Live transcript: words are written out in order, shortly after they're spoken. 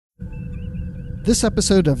This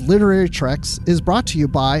episode of Literary Treks is brought to you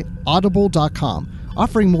by Audible.com,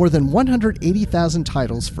 offering more than 180,000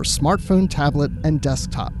 titles for smartphone, tablet, and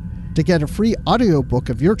desktop. To get a free audiobook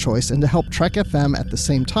of your choice and to help Trek FM at the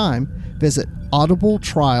same time, visit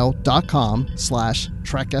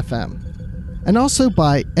audibletrial.com/trekfm. And also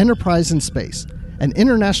by Enterprise in Space, an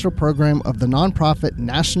international program of the nonprofit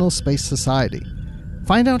National Space Society.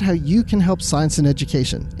 Find out how you can help science and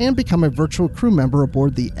education and become a virtual crew member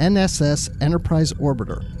aboard the NSS Enterprise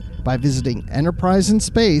Orbiter by visiting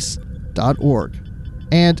enterpriseinspace.org.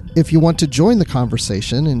 And if you want to join the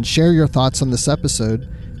conversation and share your thoughts on this episode,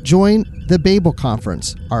 join the Babel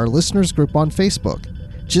Conference, our listeners group on Facebook.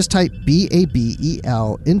 Just type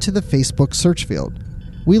BABEL into the Facebook search field.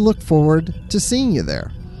 We look forward to seeing you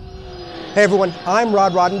there. Hey everyone, I'm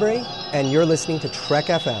Rod Roddenberry, and you're listening to Trek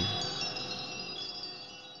FM.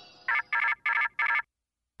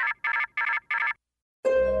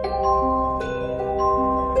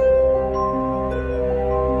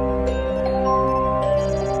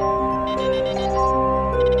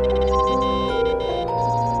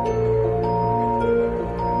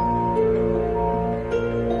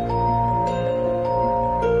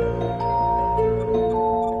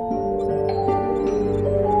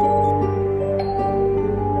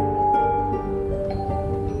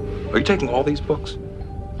 Are you taking all these books?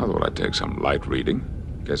 I thought I'd take some light reading,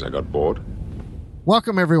 in case I got bored.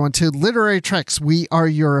 Welcome, everyone, to Literary Treks. We are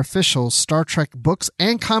your official Star Trek books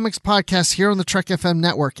and comics podcast here on the Trek FM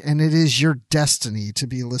network, and it is your destiny to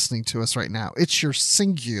be listening to us right now. It's your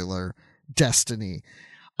singular destiny.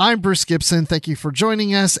 I'm Bruce Gibson. Thank you for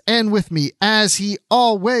joining us, and with me, as he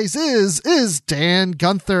always is Dan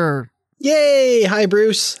Gunther. Yay! Hi,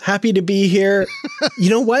 Bruce. Happy to be here. You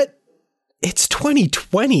know what? It's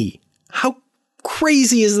 2020. How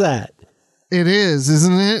crazy is that? It is,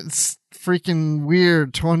 isn't it? It's freaking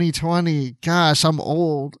weird. 2020. Gosh, I'm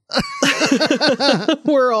old.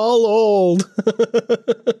 We're all old.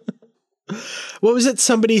 What was it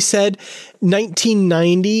somebody said?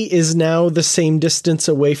 1990 is now the same distance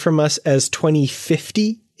away from us as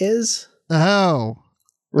 2050 is? Oh.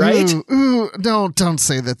 Right? Ooh, don't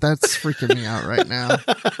say that. That's freaking me out right now.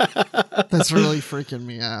 That's really freaking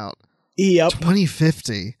me out. Yep.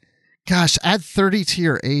 2050. Gosh, add 30 to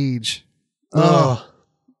your age. Oh.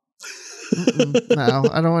 No,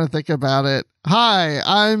 I don't want to think about it. Hi,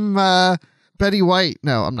 I'm Betty White.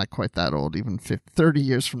 No, I'm not quite that old, even 30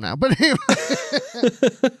 years from now. But anyway.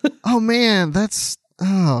 Oh, man,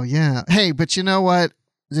 oh, yeah. Hey, but you know what?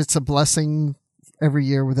 It's a blessing every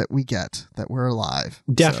year that we get, that we're alive.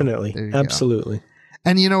 Definitely. So, absolutely. Go.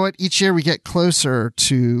 And you know what? Each year we get closer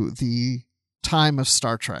to the time of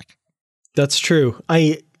Star Trek. That's true.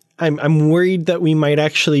 I'm worried that we might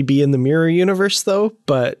actually be in the mirror universe, though,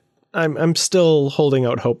 but I'm still holding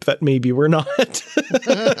out hope that maybe we're not.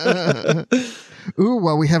 Ooh,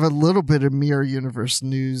 well, we have a little bit of mirror universe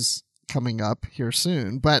news coming up here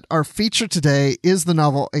soon. But our feature today is the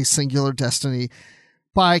novel A Singular Destiny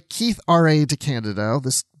by Keith R.A. DeCandido.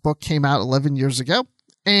 This book came out 11 years ago,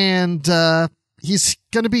 and he's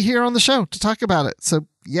going to be here on the show to talk about it. So,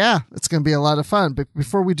 yeah, it's going to be a lot of fun. But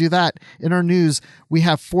before we do that, in our news, we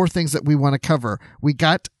have 4 things that we want to cover.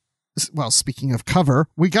 Speaking of cover,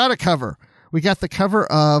 we got a cover. We got the cover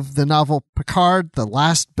of the novel Picard, The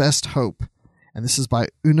Last Best Hope. And this is by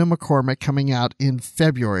Una McCormack, coming out in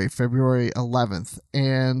February 11th.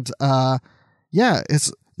 And,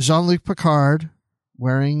 it's Jean-Luc Picard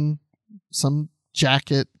wearing some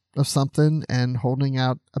jacket of something and holding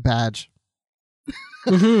out a badge.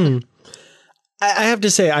 Mm-hmm. I have to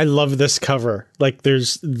say, I love this cover. Like,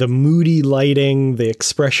 there's the moody lighting, the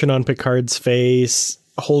expression on Picard's face,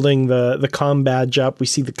 holding the comm badge up. We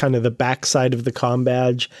see the kind of the backside of the comm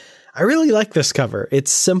badge. I really like this cover. It's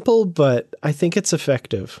simple, but I think it's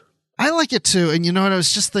effective. I like it too. And you know what? I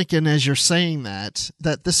was just thinking as you're saying that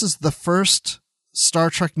this is the first Star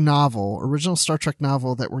Trek novel, original Star Trek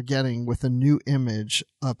novel that we're getting with a new image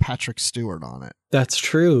of Patrick Stewart on it. That's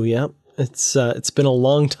true. Yep. It's been a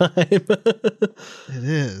long time. It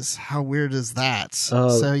is. How weird is that?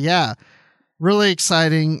 So yeah, really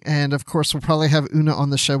exciting. And of course, we'll probably have Una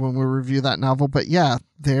on the show when we review that novel. But yeah,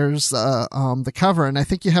 there's the cover. And I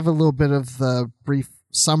think you have a little bit of the brief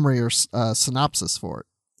summary or synopsis for it.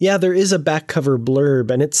 Yeah, there is a back cover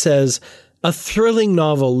blurb, and it says, a thrilling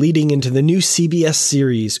novel leading into the new CBS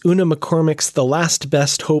series, Una McCormack's The Last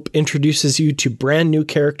Best Hope introduces you to brand new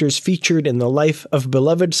characters featured in the life of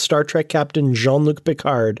beloved Star Trek Captain Jean-Luc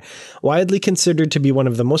Picard, widely considered to be one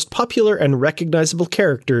of the most popular and recognizable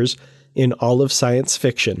characters in all of science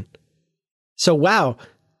fiction. So wow,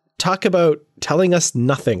 talk about telling us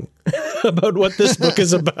nothing about what this book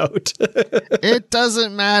is about. It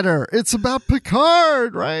doesn't matter. It's about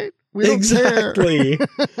Picard, right? We don't exactly.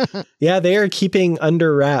 care. Yeah, they are keeping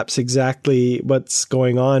under wraps exactly what's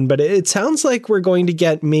going on. But it sounds like we're going to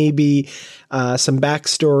get maybe some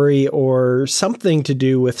backstory or something to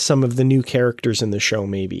do with some of the new characters in the show,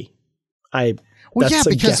 maybe. That's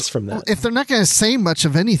a guess from that. If they're not going to say much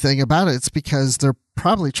of anything about it, it's because they're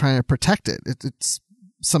probably trying to protect it. It's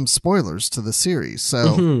some spoilers to the series.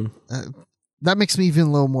 So that makes me even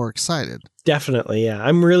a little more excited. Definitely, yeah.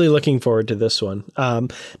 I'm really looking forward to this one.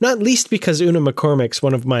 Not least because Una McCormack's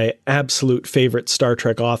one of my absolute favorite Star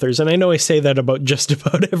Trek authors. And I know I say that about just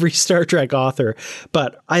about every Star Trek author,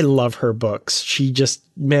 but I love her books. She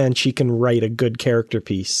can write a good character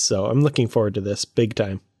piece. So I'm looking forward to this big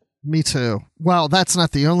time. Me too. Well, that's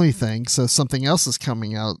not the only thing. So something else is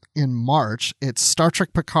coming out in March. It's Star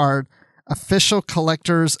Trek Picard Official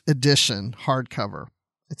Collector's Edition hardcover.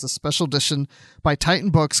 It's a special edition by Titan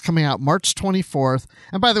Books coming out March 24th.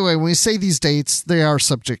 And by the way, when we say these dates, they are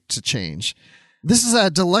subject to change. This is a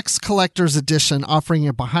deluxe collector's edition offering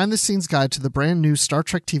a behind-the-scenes guide to the brand new Star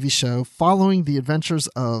Trek TV show following the adventures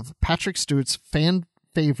of Patrick Stewart's fan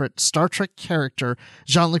favorite Star Trek character,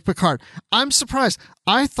 Jean-Luc Picard. I'm surprised.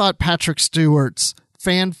 I thought Patrick Stewart's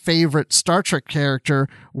fan favorite Star Trek character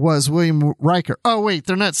was William Riker. Oh, wait,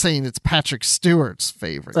 they're not saying it's Patrick Stewart's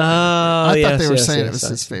favorite. I thought they were saying it was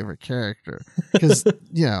his favorite character. Because,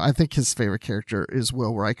 I think his favorite character is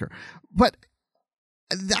Will Riker. But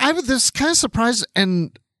I was kind of surprised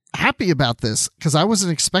and happy about this because I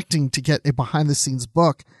wasn't expecting to get a behind the scenes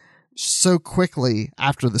book so quickly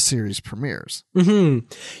after the series premieres. Mm-hmm.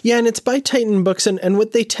 Yeah, and it's by Titan Books, and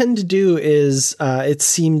what they tend to do is it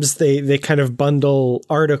seems they kind of bundle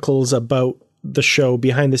articles about the show,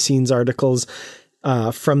 behind the scenes articles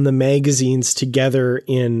from the magazines together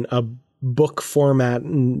in a book format,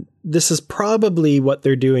 and this is probably what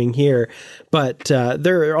they're doing here, but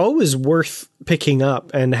they're always worth picking up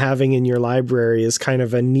and having in your library as kind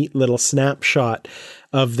of a neat little snapshot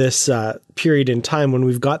of this period in time when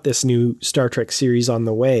we've got this new Star Trek series on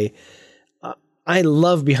the way. I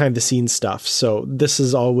love behind the scenes stuff, so this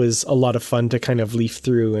is always a lot of fun to kind of leaf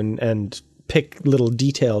through and pick little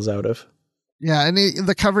details out of. Yeah, and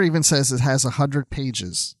the cover even says it has 100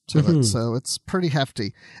 pages to it, so it's pretty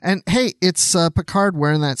hefty. And hey, it's Picard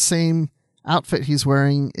wearing that same outfit he's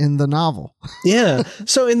wearing in the novel. Yeah,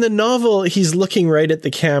 so in the novel, he's looking right at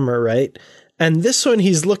the camera, right? And this one,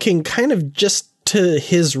 he's looking kind of just to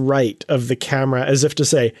his right of the camera, as if to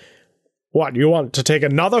say, "What, you want to take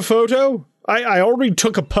another photo? I already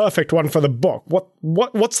took a perfect one for the book.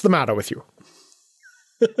 What's the matter with you?"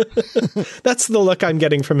 That's the look I'm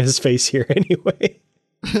getting from his face here anyway.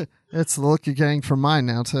 It's the look you're getting from mine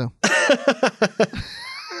now, too.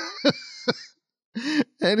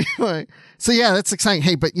 Anyway, so yeah, that's exciting.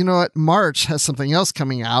 Hey, but you know what? March has something else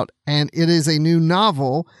coming out, and it is a new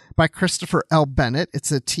novel by Chrisopher L. Bennett.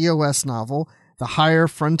 It's a TOS novel, The Higher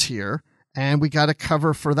Frontier, and we got a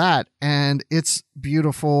cover for that, and it's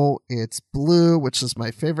beautiful. It's blue, which is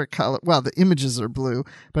my favorite color. Well, the images are blue,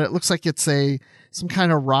 but it looks like it's some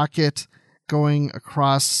kind of rocket going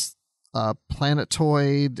across a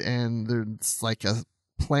planetoid, and there's like a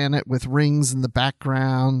planet with rings in the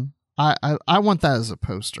background. I want that as a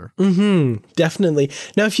poster. Mm-hmm, definitely.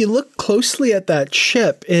 Now, if you look closely at that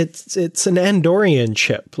ship, it's an Andorian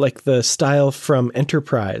ship, like the style from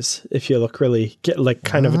Enterprise. If you look really, get like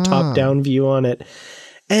kind of a top-down view on it.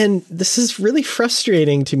 And this is really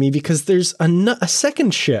frustrating to me because there's a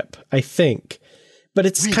second ship, I think. But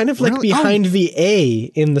it's kind of like behind the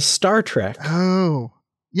A in the Star Trek. Oh.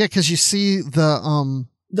 Yeah, because you see the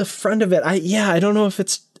front of it. I don't know if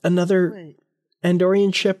it's another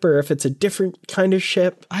Andorian ship or if it's a different kind of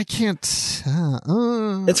ship. I can't.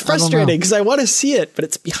 It's frustrating because I want to see it, but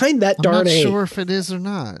it's behind that darn A. I'm not sure if it is or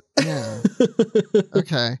not. Yeah.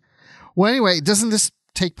 Okay. Well, anyway, doesn't this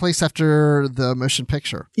take place after the motion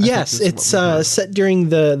picture? Yes, it's set during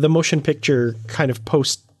the motion picture kind of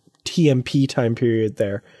post TMP time period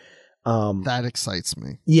there. That excites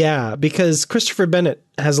me. Yeah, because Christopher Bennett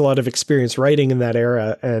has a lot of experience writing in that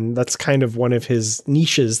era, and that's kind of one of his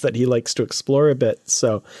niches that he likes to explore a bit.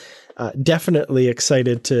 So definitely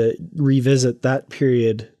excited to revisit that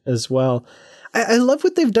period as well. I love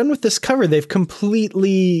what they've done with this cover. They've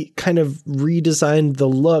completely kind of redesigned the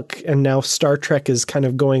look, and now Star Trek is kind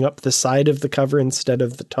of going up the side of the cover instead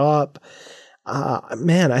of the top.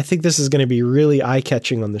 Man, I think this is going to be really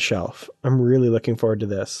eye-catching on the shelf. I'm really looking forward to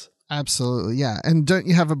this. Absolutely, yeah. And don't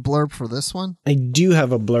you have a blurb for this one? I do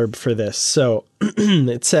have a blurb for this. So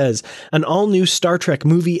it says, an all-new Star Trek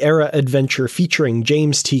movie-era adventure featuring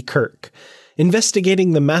James T. Kirk.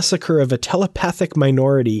 Investigating the massacre of a telepathic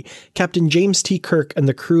minority, Captain James T. Kirk and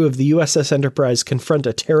the crew of the USS Enterprise confront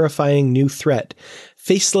a terrifying new threat.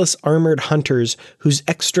 Faceless armored hunters whose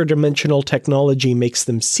extra-dimensional technology makes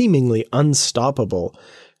them seemingly unstoppable.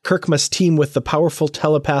 Kirk must team with the powerful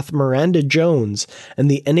telepath Miranda Jones and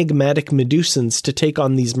the enigmatic Medusans to take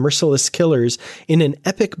on these merciless killers in an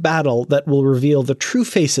epic battle that will reveal the true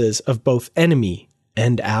faces of both enemy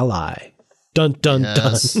and ally. Dun, dun,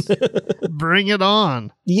 yes. Dun. Bring it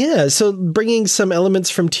on. Yeah, so bringing some elements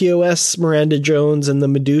from TOS, Miranda Jones, and the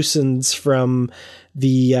Medusans from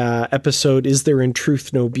the episode Is There in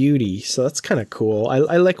Truth No Beauty? So that's kind of cool.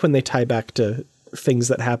 I like when they tie back to things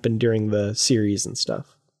that happened during the series and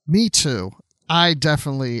stuff. Me too. I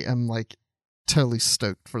definitely am like totally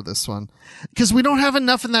stoked for this one because we don't have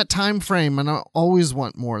enough in that time frame, and I always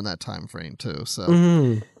want more in that time frame too.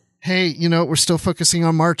 So, Hey, you know, we're still focusing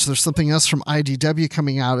on March. There's something else from IDW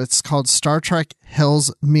coming out. It's called Star Trek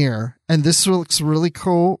Hell's Mirror, and this looks really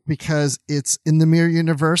cool because it's in the Mirror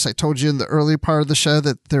Universe. I told you in the early part of the show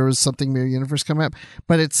that there was something Mirror Universe coming up,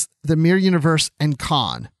 but it's the Mirror Universe and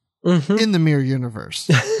Khan. In the Mirror Universe.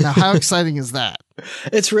 Now, how exciting is that?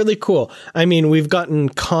 It's really cool. I mean, we've gotten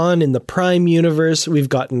Khan in the Prime Universe. We've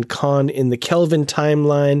gotten Khan in the Kelvin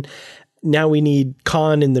timeline. Now we need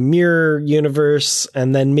Khan in the Mirror Universe.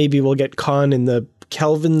 And then maybe we'll get Khan in the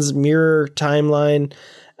Kelvin's Mirror timeline.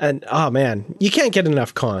 And, oh man, you can't get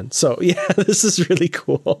enough Khan. So yeah, this is really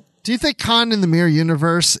cool. Do you think Khan in the Mirror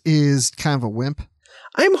Universe is kind of a wimp?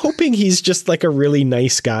 I'm hoping he's just like a really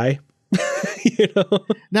nice guy. You know?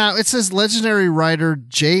 Now, it says legendary writer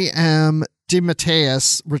J.M.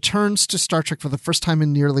 DeMatteis returns to Star Trek for the first time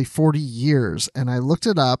in nearly 40 years. And I looked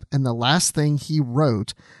it up, and the last thing he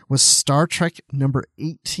wrote was Star Trek number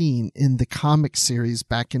 18 in the comic series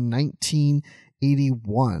back in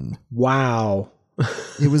 1981. Wow.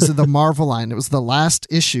 It was the Marvel line. It was the last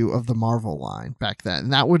issue of the Marvel line back then.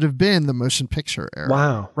 And that would have been the motion picture era.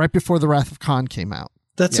 Wow. Right before The Wrath of Khan came out.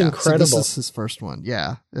 That's incredible. So this is his first one.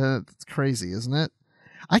 Yeah. It's crazy, isn't it?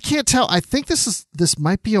 I can't tell. I think this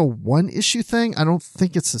might be a one-issue thing. I don't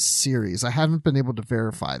think it's a series. I haven't been able to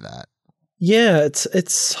verify that. Yeah,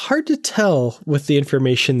 it's hard to tell with the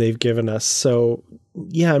information they've given us. So,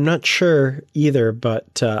 yeah, I'm not sure either.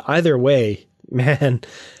 But either way, man,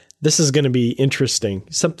 this is going to be interesting.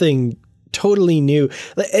 Something totally new.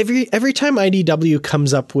 Every time IDW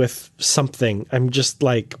comes up with something, I'm just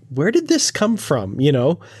like, where did this come from? You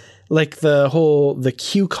know, like the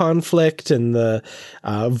Q conflict and the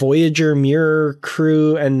Voyager Mirror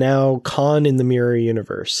crew, and now Khan in the Mirror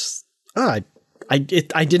Universe. I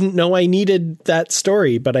didn't know I needed that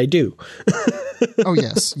story, but I do. Oh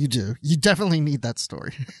yes, you do. You definitely need that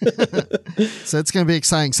story. So it's going to be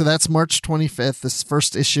exciting. So that's March 25th. This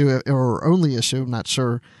first issue or only issue. I'm not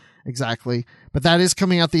sure exactly, but that is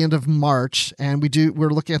coming out the end of March, and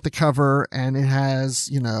we're looking at the cover, and it has,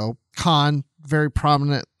 you know, Khan very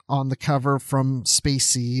prominent on the cover from Space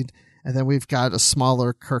Seed, and then we've got a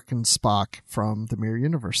smaller Kirk and Spock from the Mirror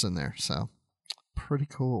Universe in there. So pretty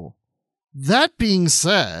cool. That being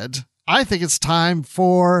said, I think it's time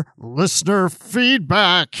for listener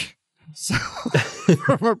feedback. So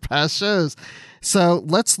from our past shows. So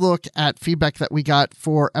let's look at feedback that we got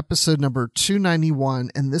for episode number 291.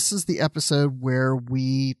 And this is the episode where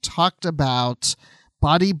we talked about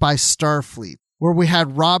Body by Starfleet, where we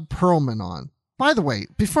had Rob Perlman on. By the way,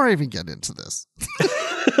 before I even get into this,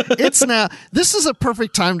 this is a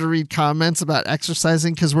perfect time to read comments about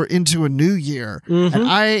exercising because we're into a new year. Mm-hmm.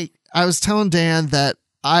 And I was telling Dan that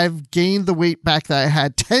I've gained the weight back that I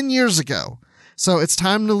had 10 years ago. So it's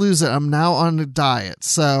time to lose it. I'm now on a diet.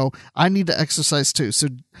 So I need to exercise too.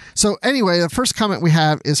 So anyway, the first comment we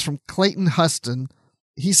have is from Clayton Huston.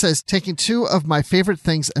 He says, taking two of my favorite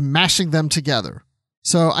things and mashing them together.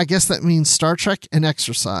 So I guess that means Star Trek and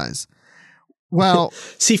exercise. Well,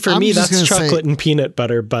 see, for me, that's chocolate and peanut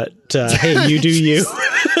butter, but hey, you do you.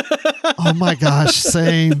 Oh my gosh,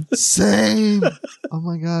 same. Oh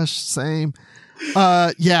my gosh, same.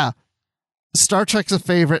 Yeah. Star Trek's a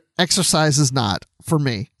favorite. Exercise is not for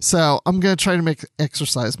me. So I'm going to try to make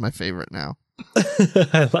exercise my favorite now.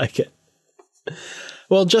 I like it.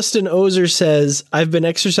 Well, Justin Oser says, I've been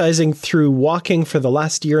exercising through walking for the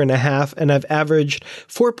last year and a half, and I've averaged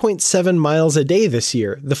 4.7 miles a day this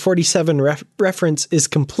year. The 47 reference is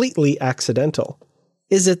completely accidental.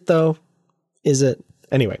 Is it, though? Is it?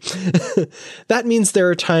 Anyway, that means there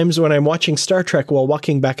are times when I'm watching Star Trek while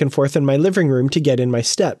walking back and forth in my living room to get in my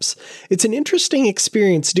steps. It's an interesting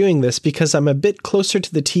experience doing this because I'm a bit closer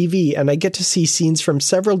to the TV and I get to see scenes from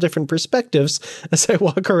several different perspectives as I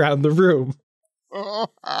walk around the room.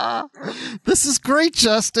 This is great,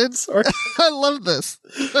 Justin. I love this.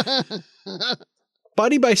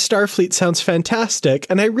 Body by Starfleet sounds fantastic,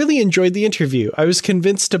 and I really enjoyed the interview. I was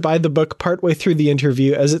convinced to buy the book partway through the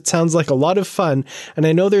interview as it sounds like a lot of fun, and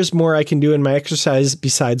I know there's more I can do in my exercise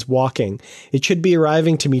besides walking. It should be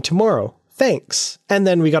arriving to me tomorrow. Thanks. And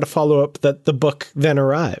then we got a follow-up that the book then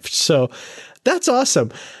arrived. So that's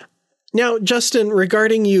awesome. Now, Justin,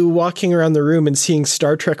 regarding you walking around the room and seeing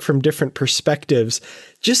Star Trek from different perspectives,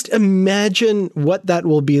 just imagine what that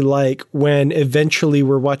will be like when eventually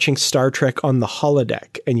we're watching Star Trek on the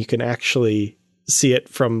holodeck and you can see it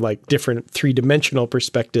from like different three-dimensional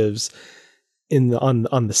perspectives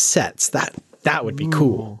on the sets. That would be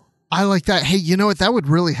cool. I like that. Hey, you know what? That would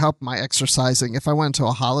really help my exercising if I went to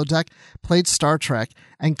a holodeck, played Star Trek,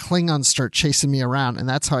 and Klingons start chasing me around. And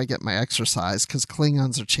that's how I get my exercise, because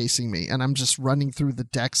Klingons are chasing me, and I'm just running through the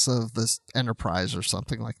decks of this Enterprise or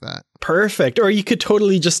something like that. Perfect. Or you could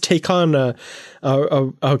totally just take on a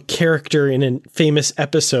character in a famous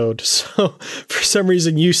episode. So for some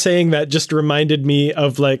reason, you saying that just reminded me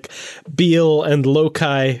of like Beale and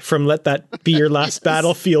Lokai from Let That Be Your Last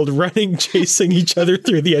Battlefield running, chasing each other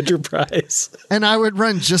through the Enterprise. And I would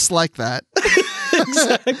run just like that.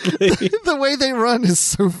 Exactly. The way they run is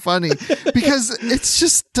so funny because it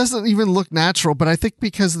just doesn't even look natural. But I think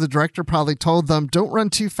because the director probably told them, don't run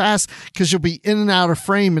too fast because you'll be in and out of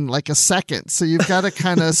frame in like a second. So you've got to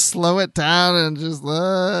kind of slow it down and just,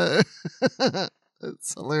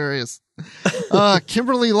 it's hilarious.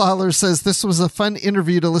 Kimberly Lawler says, this was a fun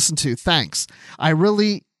interview to listen to. Thanks.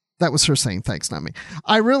 That was her saying thanks, not me.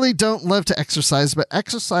 I really don't love to exercise, but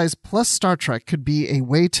exercise plus Star Trek could be a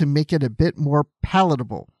way to make it a bit more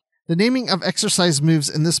palatable. The naming of exercise moves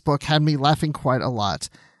in this book had me laughing quite a lot.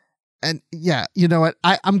 And yeah, you know what?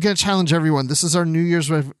 I'm going to challenge everyone. This is our New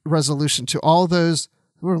Year's resolution to all those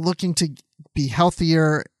who are looking to be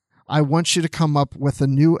healthier. I want you to come up with a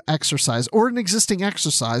new exercise or an existing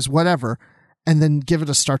exercise, whatever, and then give it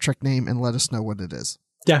a Star Trek name and let us know what it is.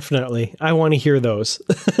 Definitely. I want to hear those.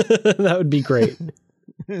 That would be great.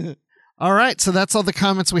 All right. So that's all the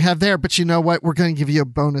comments we have there. But you know what? We're going to give you a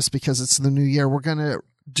bonus because it's the new year. We're going to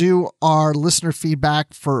do our listener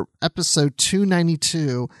feedback for episode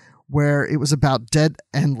 292, where it was about Dead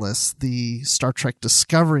Endless, the Star Trek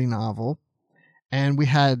Discovery novel. And we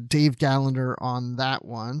had Dave Gallender on that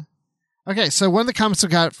one. Okay. So one of the comments we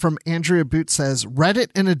got from Andrea Boot says, read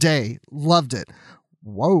it in a day. Loved it.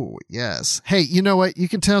 Whoa, yes. Hey, you know what? You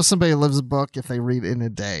can tell somebody loves a book if they read it in a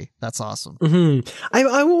day. That's awesome. Mm-hmm.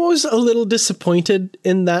 I was a little disappointed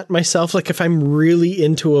in that myself. Like if I'm really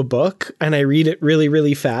into a book and I read it really,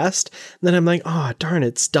 really fast, then I'm like, oh, darn,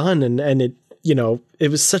 it's done. And it, you know, it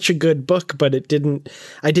was such a good book, but I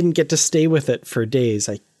didn't get to stay with it for days.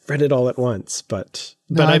 I read it all at once, but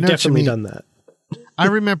I've definitely done that. I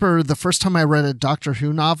remember the first time I read a Doctor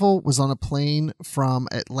Who novel was on a plane from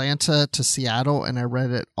Atlanta to Seattle, and I read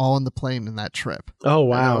it all on the plane in that trip. Oh,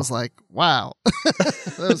 wow. And I was like, wow.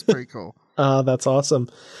 That was pretty cool. That's awesome.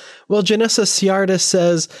 Well, Janessa Ciarda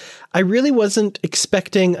says, I really wasn't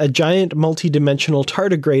expecting a giant multi-dimensional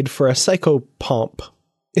tardigrade for a psychopomp.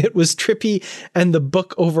 It was trippy, and the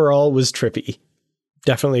book overall was trippy.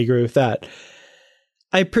 Definitely agree with that.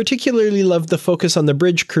 I particularly loved the focus on the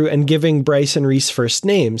bridge crew and giving Bryce and Reese first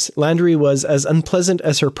names. Landry was as unpleasant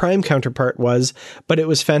as her Prime counterpart was, but it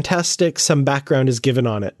was fantastic some background is given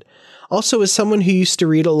on it. Also, as someone who used to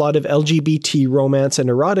read a lot of LGBT romance and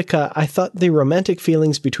erotica, I thought the romantic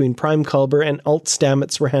feelings between Prime Culber and Alt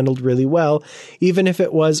Stamets were handled really well, even if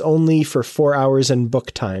it was only for 4 hours in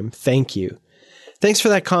book time. Thank you. Thanks for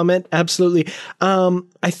that comment. Absolutely.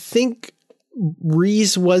 I think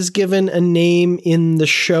Reese was given a name in the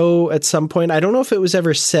show at some point. I don't know if it was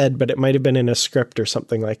ever said, but it might have been in a script or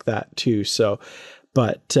something like that too. So,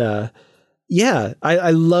 but yeah,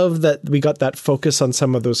 I love that we got that focus on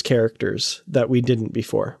some of those characters that we didn't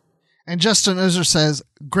before. And Justin Oser says,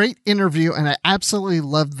 great interview, and I absolutely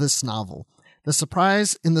loved this novel. The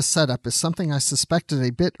surprise in the setup is something I suspected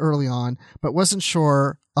a bit early on, but wasn't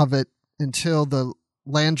sure of it until the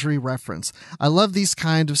Landry reference. I love these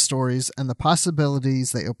kind of stories and the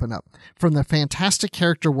possibilities they open up. From the fantastic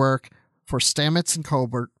character work for Stamets and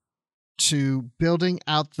Colbert to building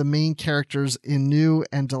out the main characters in new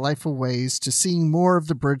and delightful ways, to seeing more of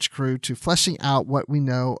the bridge crew, to fleshing out what we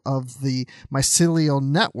know of the mycelial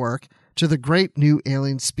network, to the great new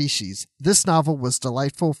alien species. This novel was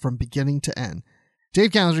delightful from beginning to end.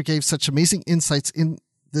 Dave Gallagher gave such amazing insights in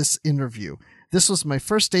this interview. This was my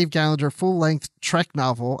first Dave Gallagher full-length Trek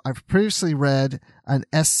novel. I've previously read an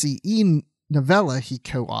SCE novella he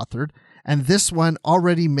co-authored, and this one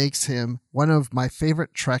already makes him one of my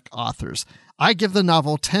favorite Trek authors. I give the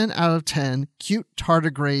novel 10 out of 10 cute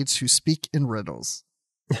tardigrades who speak in riddles.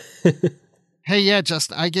 Hey, yeah,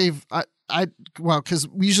 Justin, because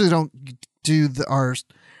we usually don't do our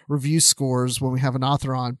review scores when we have an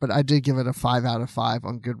author on, but I did give it a 5 out of 5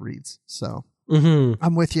 on Goodreads. So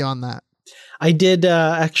I'm with you on that. I did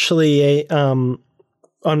actually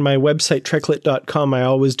on my website, treklit.com, I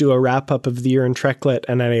always do a wrap up of the year in Treklit,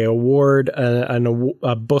 and I award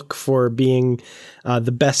a book for being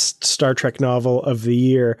the best Star Trek novel of the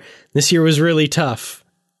year. This year was really tough,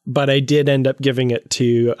 but I did end up giving it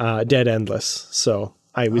to Dead Endless. So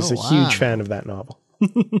I was a huge fan of that novel.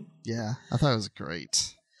 Yeah, I thought it was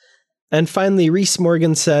great. And finally, Reese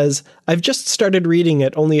Morgan says, I've just started reading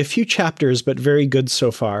it, only a few chapters, but very good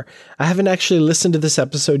so far. I haven't actually listened to this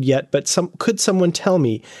episode yet, but could someone tell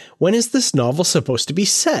me, when is this novel supposed to be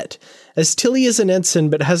set? As Tilly is an ensign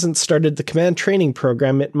but hasn't started the command training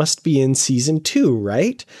program, it must be in season 2,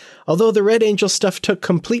 right? Although the Red Angel stuff took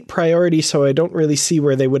complete priority, so I don't really see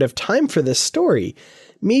where they would have time for this story.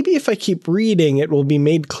 Maybe if I keep reading, it will be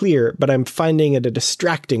made clear, but I'm finding it a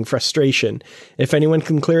distracting frustration. If anyone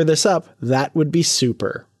can clear this up, that would be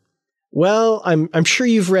super. Well, I'm sure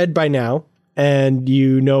you've read by now, and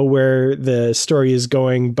you know where the story is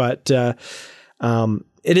going, but it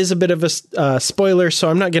is a bit of a spoiler, so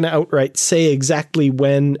I'm not going to outright say exactly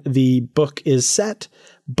when the book is set,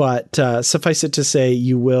 but suffice it to say,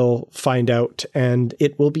 you will find out, and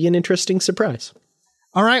it will be an interesting surprise.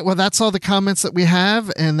 All right, well, that's all the comments that we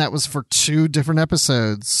have, and that was for 2 different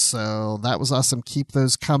episodes, so that was awesome. Keep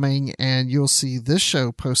those coming, and you'll see this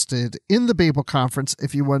show posted in the Babel Conference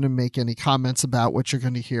if you want to make any comments about what you're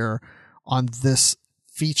going to hear on this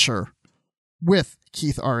feature with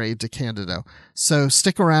Keith R.A. DeCandido. So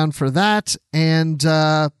stick around for that, and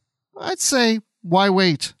I'd say, why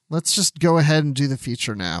wait? Let's just go ahead and do the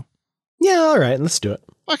feature now. Yeah, all right, let's do it.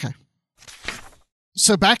 Okay.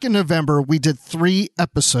 So back in November, we did 3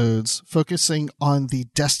 episodes focusing on the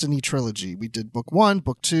Destiny trilogy. We did book 1,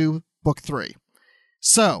 book 2, book 3.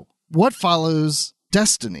 So what follows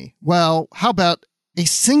Destiny? Well, how about a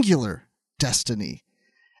singular Destiny?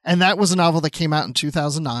 And that was a novel that came out in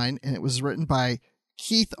 2009, and it was written by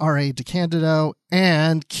Keith R.A. DeCandido,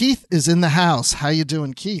 and Keith is in the house. How you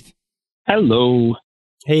doing, Keith? Hello.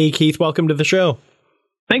 Hey, Keith, welcome to the show.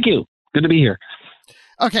 Thank you. Good to be here.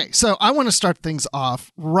 Okay, so I want to start things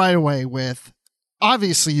off right away with,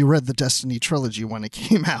 obviously you read the Destiny trilogy when it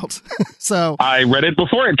came out. So I read it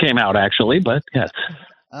before it came out, actually, but yes.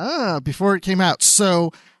 Before it came out.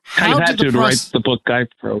 So how did the write the book I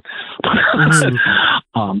wrote?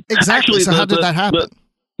 Exactly. Actually, so how did that happen?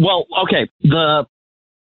 Okay.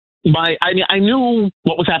 I knew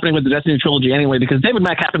what was happening with the Destiny trilogy anyway, because David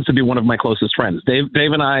Mack happens to be one of my closest friends. Dave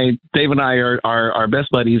and I are best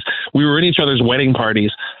buddies. We were in each other's wedding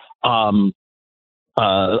parties. I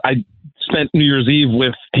spent New Year's Eve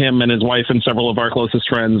with him and his wife and several of our closest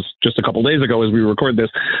friends just a couple days ago as we record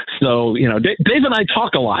this. So, Dave and I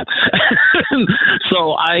talk a lot.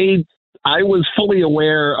 So I was fully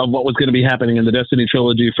aware of what was going to be happening in the Destiny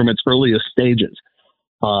trilogy from its earliest stages.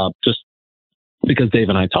 Just because Dave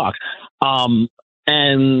and I talk.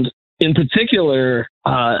 And in particular,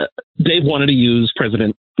 Dave wanted to use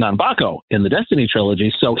President Nan Bacco in the Destiny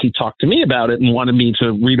trilogy. So he talked to me about it and wanted me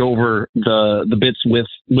to read over the bits with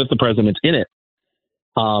the president in it,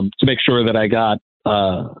 to make sure that I got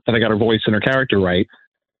her voice and her character right.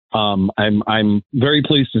 I'm very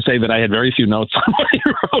pleased to say that I had very few notes on what he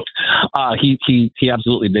wrote. He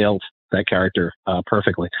absolutely nailed that character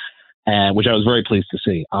perfectly, and which I was very pleased to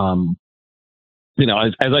see.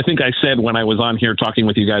 As I think I said when I was on here talking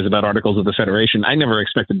with you guys about Articles of the Federation, I never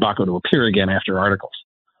expected Bacco to appear again after Articles.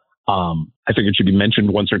 I figured she'd be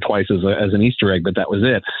mentioned once or twice as an Easter egg, but that was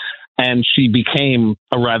it. And she became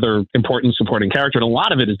a rather important supporting character. And a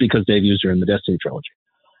lot of it is because Dave used her in the Destiny trilogy.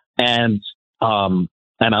 And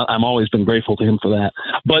I'm always been grateful to him for that.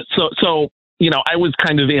 But so I was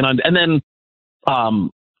kind of in on, and then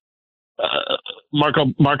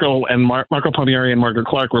Marco Palmieri and Margaret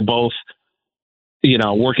Clark were both,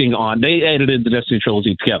 working on, they edited the Destiny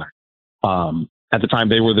trilogy together. At the time,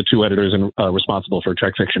 they were the 2 editors and responsible for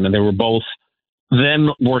Trek fiction, and they were both then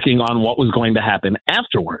working on what was going to happen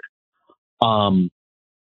afterward. And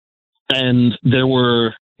there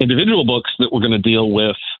were individual books that were going to deal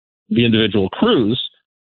with the individual crews,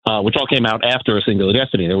 which all came out after A Singular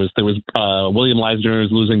Destiny. There was William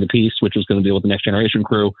Leisner's Losing the Peace, which was going to deal with the Next Generation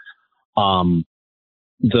crew.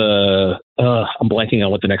 I'm blanking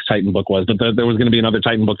on what the next Titan book was, but there was going to be another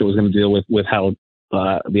Titan book that was going to deal with how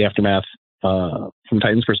the aftermath from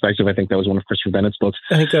Titan's perspective. I think that was one of Christopher Bennett's books.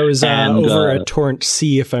 I think that was over a Torrent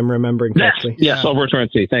Sea, if I'm remembering correctly. Yes, over a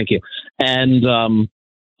Torrent Sea. Thank you. And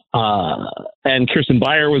Kirsten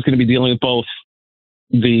Beyer was going to be dealing with both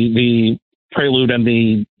the prelude and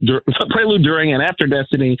the prelude during and after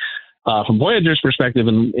Destiny from Voyager's perspective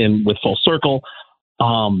and with Full Circle.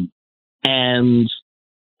 And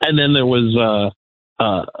then there was,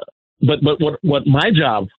 but what my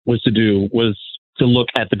job was to do was to look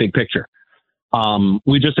at the big picture.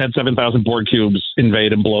 We just had 7,000 Borg cubes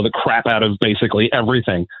invade and blow the crap out of basically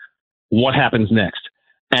everything. What happens next?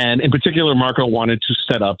 And in particular, Marco wanted to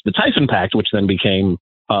set up the Typhon Pact, which then became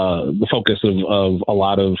the focus of a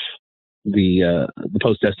lot of the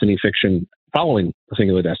post-Destiny fiction following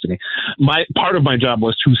Singular Destiny. Part of my job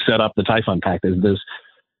was to set up the Typhon Pact as this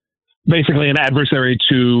basically an adversary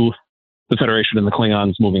to the Federation and the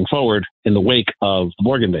Klingons moving forward in the wake of the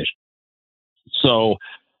Borg invasion. So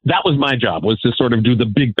that was my job, was to sort of do the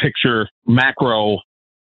big picture macro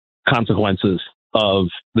consequences of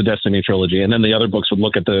the Destiny trilogy. And then the other books would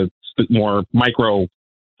look at the more micro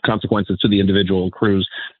consequences to the individual crews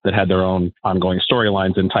that had their own ongoing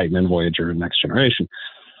storylines in Titan and Voyager and Next Generation.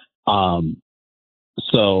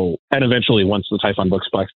 So, and eventually once the Typhon books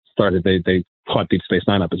started, they caught Deep Space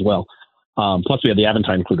Nine up as well. Plus we had the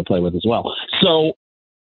Aventine crew to play with as well. So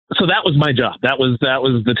that was my job. That was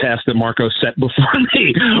the task that Marco set before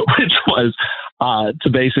me, which was to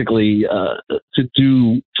basically to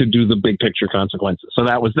do the big picture consequences. So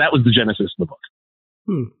that was the genesis of the book.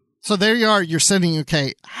 So there you are. You're saying,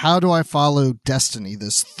 okay, how do I follow Destiny?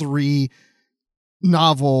 This 3-novel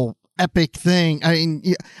epic thing. I mean,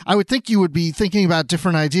 I would think you would be thinking about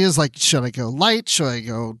different ideas. Like, should I go light? Should I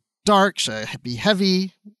go dark? Should I be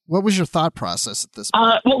heavy? What was your thought process at this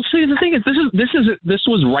point? Well, see, the thing is, this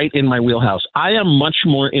was right in my wheelhouse. I am much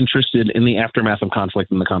more interested in the aftermath of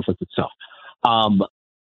conflict than the conflict itself.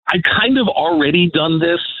 I kind of already done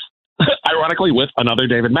this, ironically, with another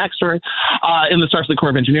David Mack story in the Starfleet Corps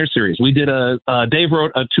of Engineers series. We did Dave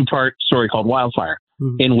wrote a 2-part story called Wildfire,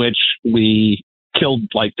 in which we killed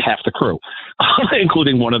like half the crew,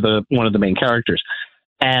 including one of the main characters,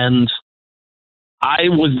 and I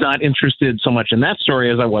was not interested so much in that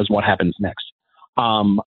story as I was what happens next.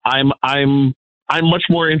 I'm much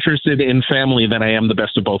more interested in family than I am the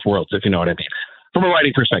best of both worlds, if you know what I mean. From a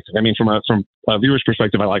writing perspective, I mean, from a viewer's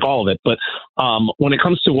perspective, I like all of it. But when it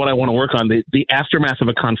comes to what I want to work on, the aftermath of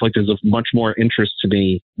a conflict is of much more interest to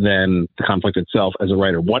me than the conflict itself as a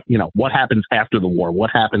writer. What happens after the war?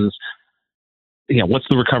 What happens? What's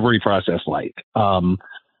the recovery process like?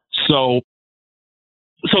 So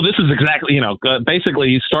this is exactly,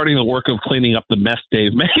 basically starting the work of cleaning up the mess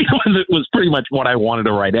Dave made was pretty much what I wanted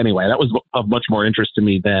to write anyway. That was of much more interest to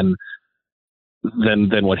me than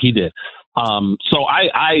what he did. So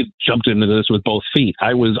I jumped into this with both feet.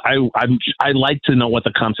 I like to know what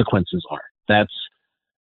the consequences are. That's,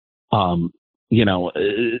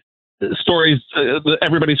 stories,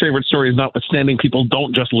 everybody's favorite stories notwithstanding, people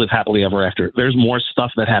don't just live happily ever after. There's more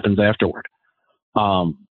stuff that happens afterward.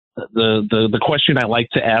 The question I like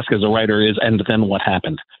to ask as a writer is, and then what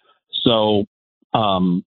happened? So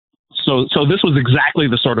this was exactly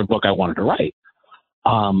the sort of book I wanted to write.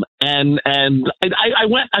 And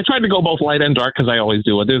I tried to go both light and dark, because I always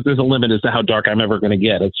do. There's a limit as to how dark I'm ever going to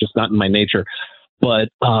get. It's just not in my nature. But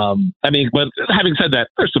but having said that,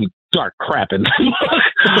 there's some dark crap in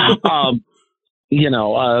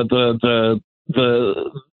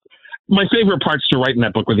my favorite parts to write in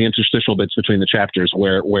that book were the interstitial bits between the chapters,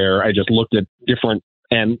 where I just looked at different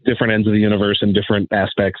ends of the universe and different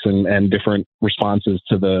aspects and different responses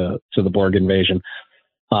to the Borg invasion.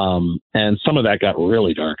 And some of that got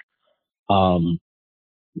really dark. I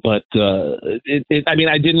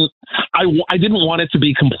didn't want it to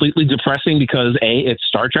be completely depressing, because it's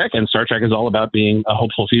Star Trek, and Star Trek is all about being a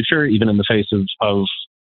hopeful future, even in the face of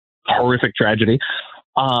horrific tragedy.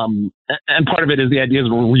 And part of it is the idea is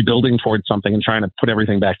we're rebuilding towards something and trying to put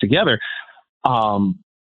everything back together.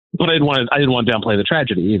 But I didn't want to downplay the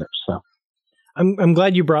tragedy either. So I'm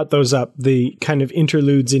glad you brought those up, the kind of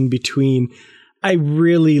interludes in between. I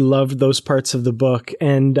really loved those parts of the book,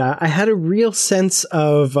 and I had a real sense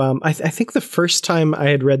of, I think the first time I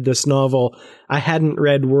had read this novel, I hadn't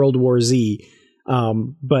read World War Z,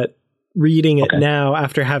 but reading it now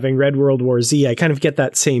after having read World War Z, I kind of get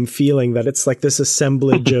that same feeling that it's like this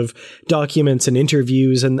assemblage of documents and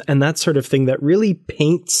interviews and that sort of thing that really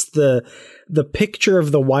paints the picture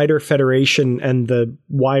of the wider Federation and the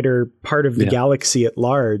wider part of the galaxy at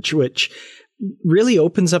large, which really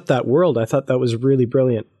opens up that world. I thought that was really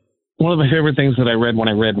brilliant. One of my favorite things that I read when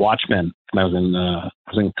I read Watchmen, when I was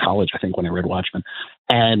in college, I think, when I read Watchmen,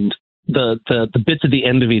 and the bits at the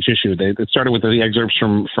end of each issue. It started with the excerpts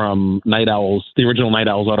from Night Owl's, the original Night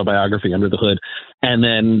Owl's autobiography, Under the Hood, and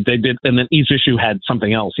then each issue had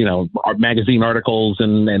something else, magazine articles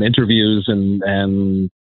and interviews and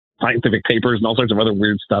scientific papers and all sorts of other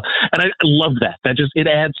weird stuff. And I love that. It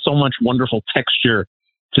adds so much wonderful texture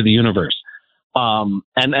to the universe. And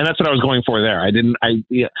that's what I was going for there.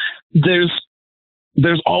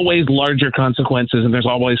 There's always larger consequences and there's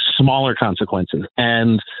always smaller consequences.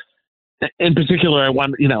 And in particular, I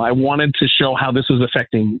wanted to show how this was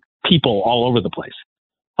affecting people all over the place,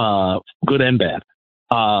 good and bad.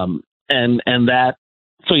 That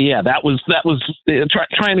was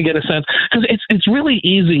trying to get a sense, because it's really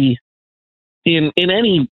easy in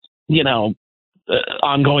any,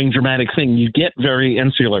 ongoing dramatic thing. You get very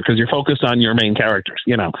insular because you're focused on your main characters.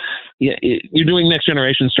 You're doing Next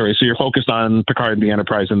Generation stories, so you're focused on Picard and the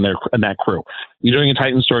Enterprise and that crew. You're doing a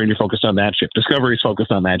Titan story and you're focused on that ship. Discovery's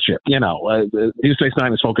focused on that ship. Deep Space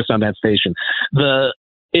Nine is focused on that station.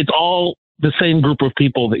 It's all the same group of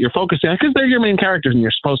people that you're focusing on because they're your main characters and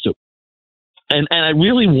you're supposed to. And I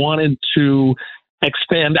really wanted to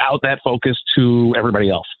expand out that focus to everybody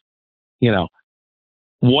else.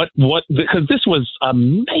 Because this was a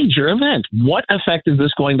major event. What effect is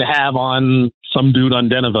this going to have on some dude on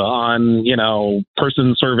Deneva, on,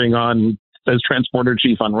 person serving on as transporter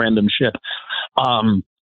chief on random ship? What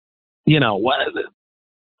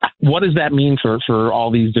does that mean for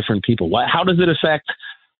all these different people? How does it affect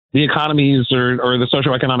the economies or the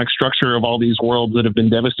socioeconomic structure of all these worlds that have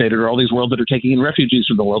been devastated, or all these worlds that are taking in refugees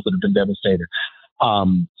from the worlds that have been devastated?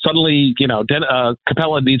 Suddenly,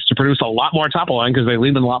 Capella needs to produce a lot more top line because they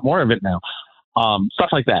leave in a lot more of it now. Stuff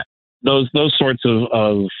like that. Those sorts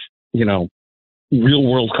of real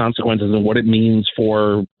world consequences and what it means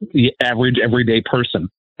for the average everyday person.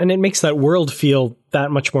 And it makes that world feel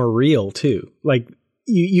that much more real too. Like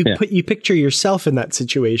you picture yourself in that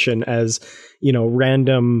situation as,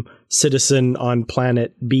 random citizen on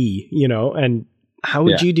planet B, and how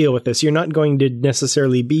would you deal with this? You're not going to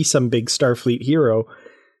necessarily be some big Starfleet hero.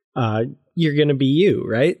 You're going to be you,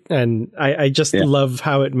 right? And I just love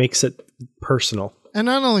how it makes it personal. And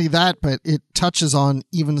not only that, but it touches on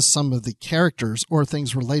even some of the characters or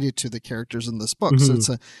things related to the characters in this book. Mm-hmm.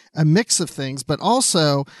 So it's a mix of things, but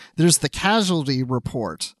also there's the casualty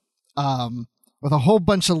report with a whole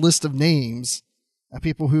bunch of list of names of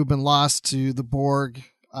people who've been lost to the Borg.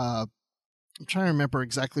 I'm trying to remember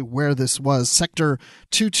exactly where this was, Sector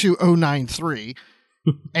 22093.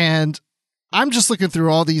 And I'm just looking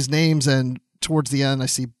through all these names, and towards the end, I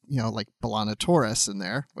see, like B'Elanna Torres in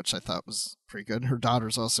there, which I thought was pretty good. Her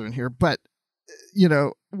daughter's also in here. But,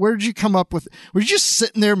 where did you come up with? Were you just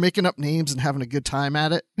sitting there making up names and having a good time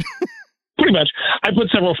at it? Pretty much. I put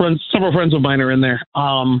several friends of mine are in there.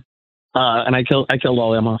 And I killed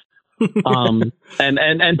all them off.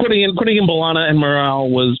 And putting in B'Elanna and Morale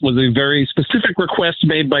was a very specific request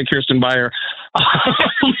made by Kirsten Beyer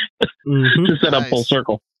to set up full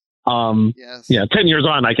circle. Yes. 10 years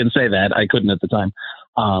on, I can say that. I couldn't at the time.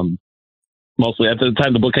 Mostly at the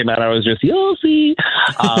time the book came out, I was just, you'll see.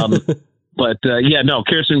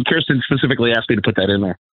 Kirsten specifically asked me to put that in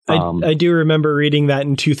there. I do remember reading that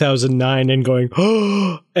in 2009 and going,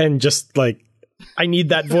 oh, and just like, I need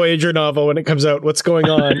that Voyager novel when it comes out. What's going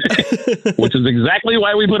on? Which is exactly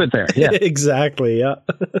why we put it there. Yeah, exactly. Yeah.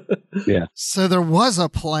 Yeah. So there was a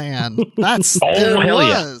plan. That's hell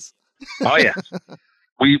was. Yeah. Oh yeah.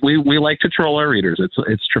 We like to troll our readers.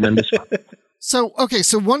 It's tremendous fun. So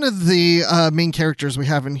one of the main characters we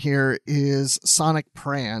have in here is Sonek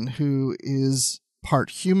Pran, who is part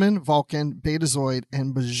human, Vulcan, Betazoid,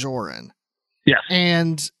 and Bajoran. Yes.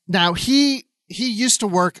 And now he used to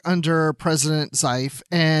work under President Zeif,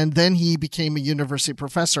 and then he became a university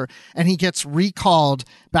professor, and he gets recalled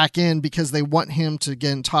back in because they want him to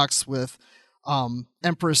get in talks with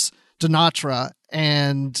Empress Donatra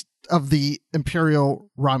and of the Imperial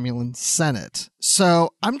Romulan Senate.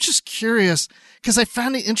 So I'm just curious, because I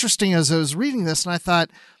found it interesting as I was reading this, and I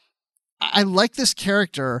thought, I like this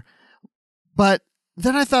character, but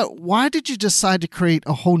then I thought, why did you decide to create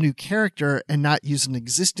a whole new character and not use an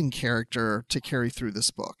existing character to carry through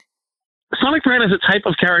this book? Sonek Pran is a type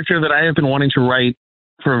of character that I have been wanting to write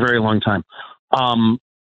for a very long time.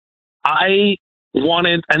 I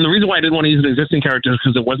wanted, and the reason why I didn't want to use an existing character is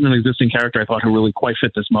because it wasn't an existing character I thought who really quite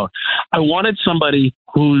fit this mode. I wanted somebody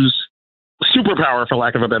whose superpower, for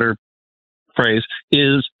lack of a better phrase,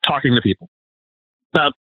 is talking to people.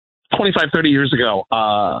 About 25, 30 years ago,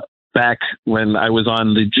 back when I was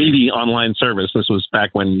on the GD online service. This was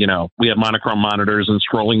back when, we had monochrome monitors and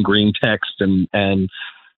scrolling green text and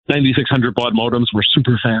 9600 baud modems were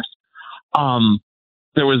super fast.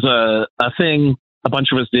 There was a thing a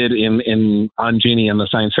bunch of us did on Genie and the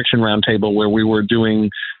science fiction roundtable where we were doing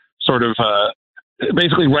sort of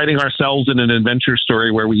basically writing ourselves in an adventure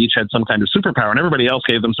story where we each had some kind of superpower and everybody else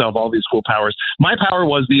gave themselves all these cool powers. My power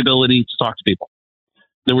was the ability to talk to people.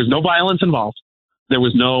 There was no violence involved. There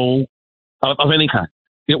was no of any kind.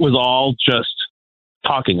 It was all just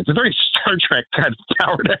talking. It's a very Star Trek kind of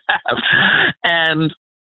power to have. And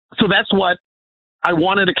so that's what I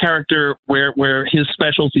wanted, a character where his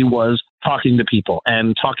specialty was talking to people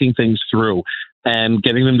and talking things through and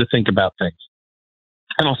getting them to think about things.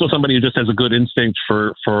 And also somebody who just has a good instinct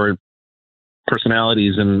for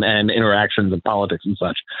personalities and interactions and politics and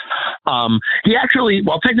such. He actually,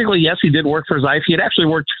 well, technically, yes, he did work for Zeif. He had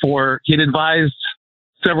advised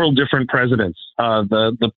several different presidents.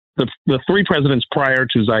 The three presidents prior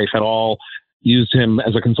to Zeif had all used him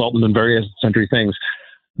as a consultant in various century things.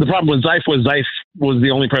 The problem with Zeif was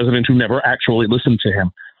the only president who never actually listened to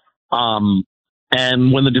him.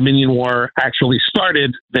 And when the Dominion War actually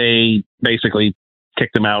started, they basically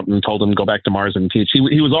kicked him out and told him to go back to Mars and teach. He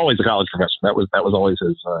was always a college professor. That was always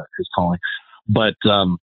his calling. But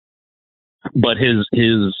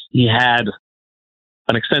he had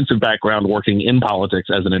an extensive background working in politics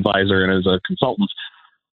as an advisor and as a consultant,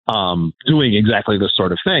 doing exactly this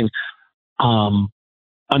sort of thing,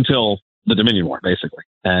 until the Dominion War, basically.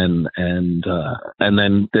 And then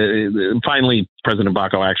finally President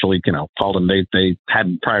Bacco actually, called him. They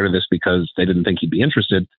hadn't prior to this because they didn't think he'd be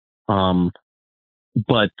interested.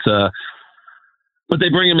 But they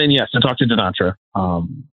bring him in, yes, to talk to Dinatra.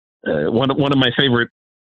 One of my favorite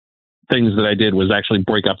things that I did was actually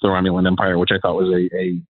break up the Romulan Empire, which I thought was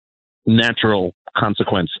a natural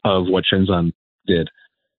consequence of what Shinzon did.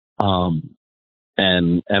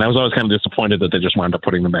 And I was always kind of disappointed that they just wound up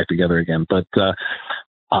putting them back together again. But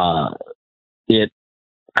I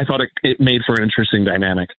thought it made for an interesting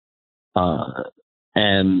dynamic.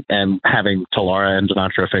 And having Talara and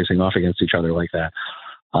Dinatra facing off against each other like that.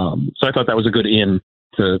 So I thought that was a good in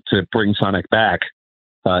to bring Sonek back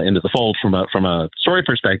into the fold from a story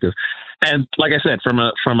perspective. And like I said, from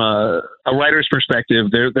a writer's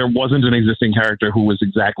perspective, there wasn't an existing character who was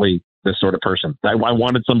exactly this sort of person. I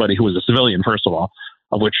wanted somebody who was a civilian, first of all,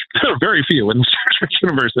 of which there are very few in the Star Trek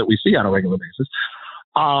universe that we see on a regular basis.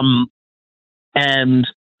 And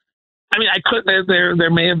I mean, there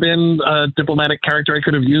may have been a diplomatic character I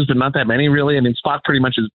could have used, but not that many really. I mean, Spock pretty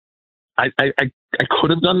much is, I could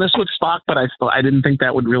have done this with Spock, but I didn't think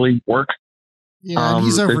that would really work. Yeah,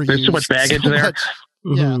 he's overused. There's too much baggage there.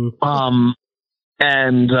 Yeah.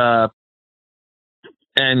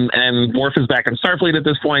 And Worf is back in Starfleet at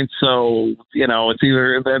this point, so it's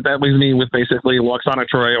either that leaves me with basically Lwaxana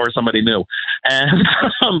Troi or somebody new, and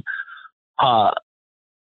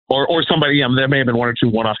or somebody. There may have been one or two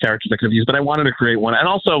one-off characters I could have used, but I wanted to create one, and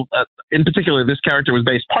also in particular, this character was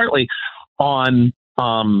based partly on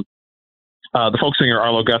the folk singer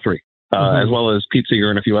Arlo Guthrie, as well as Pete Seeger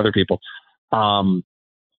and a few other people. And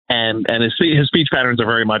his speech patterns are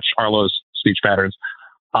very much Arlo's speech patterns.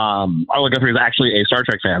 Arlo Guthrie is actually a Star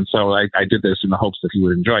Trek fan, so I did this in the hopes that he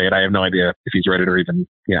would enjoy it. I have no idea if he's read it or even,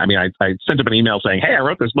 I sent him an email saying, hey, I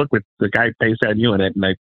wrote this book with the guy based on you in it, and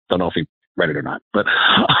I don't know if he read it or not, but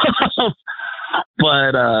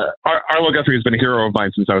Arlo Guthrie has been a hero of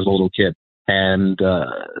mine since I was a little kid, and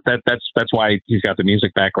that's why he's got the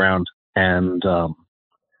music background, and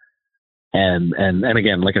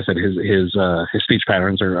again, like I said, his speech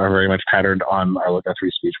patterns are very much patterned on Arlo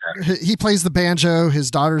Guthrie's speech patterns. He plays the banjo. His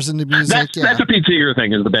daughter's into music. That's a Pete Seeger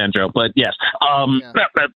thing, is the banjo. But yes,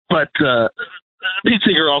 but Pete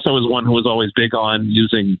Seeger also is one who was always big on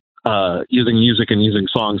using music and using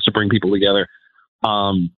songs to bring people together.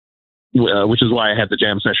 Which is why I had the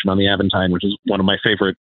jam session on the Aventine, which is one of my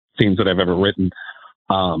favorite scenes that I've ever written.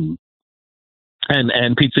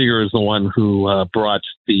 And Pete Seeger is the one who brought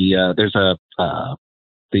there's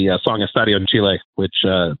the song Estadio de Chile, which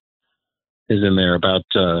is in there about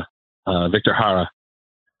Victor Jara,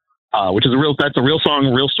 which is that's a real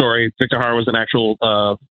song, real story. Victor Jara was an actual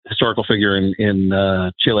historical figure in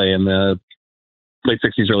Chile in the late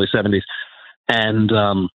 60s, early 70s. And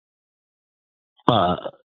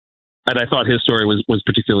I thought his story was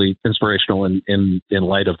particularly inspirational in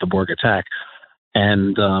light of the Borg attack.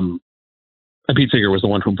 And Pete Seeger was the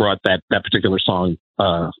one who brought that particular song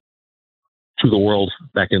to the world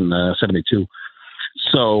back in 72.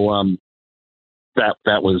 So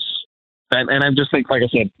that was And I just think, like I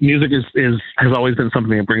said, music has always been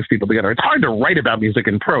something that brings people together. It's hard to write about music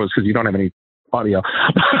in prose because you don't have any audio,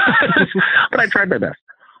 but I tried my best.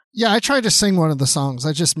 Yeah, I tried to sing one of the songs.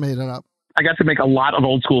 I just made it up. I got to make a lot of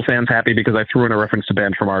old school fans happy because I threw in a reference to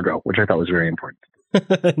Band from Argo, which I thought was very important.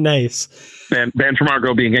 Nice. Band from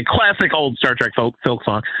Argo being a classic old Star Trek folk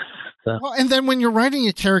song. So. Well, and then when you're writing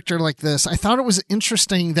a character like this, I thought it was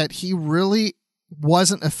interesting that he really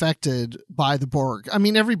wasn't affected by the Borg. I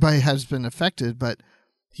mean, everybody has been affected, but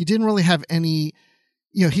he didn't really have any,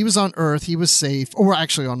 he was on Earth, he was safe, or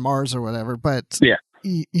actually on Mars or whatever, but yeah,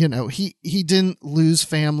 he didn't lose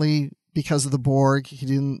family because of the Borg. He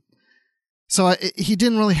didn't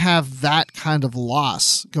really have that kind of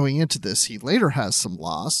loss going into this. He later has some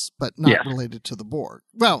loss, but not related to the Borg.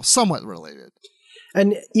 Well, somewhat related.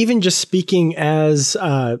 And even just speaking as,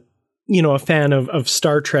 a fan of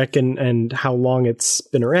Star Trek and how long it's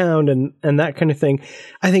been around and that kind of thing,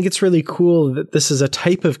 I think it's really cool that this is a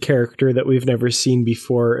type of character that we've never seen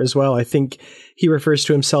before as well. I think he refers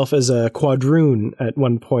to himself as a quadroon at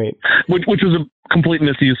one point. Which was a complete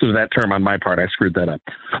misuse of that term on my part. I screwed that up.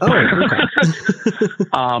 Oh, okay.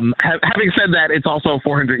 Having said that, it's also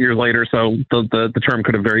 400 years later, so the term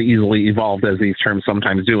could have very easily evolved as these terms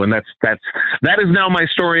sometimes do, and that is now my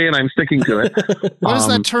story, and I'm sticking to it. What does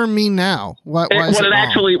that term mean now? What it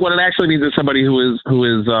actually means is somebody who is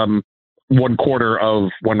 1/4 of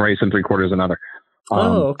one race and 3/4 another.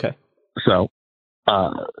 Okay. So.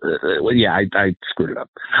 I screwed it up.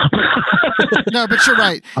 No, but you're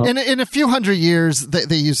right. In a few hundred years,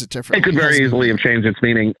 they use it differently. It could very easily have changed its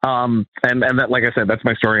meaning. And that, like I said, that's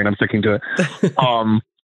my story, and I'm sticking to it.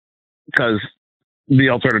 Because the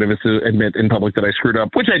alternative is to admit in public that I screwed up,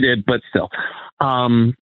 which I did, but still,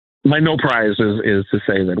 my no prize is to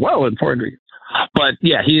say that. Well, in 400 years. But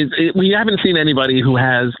yeah, we haven't seen anybody who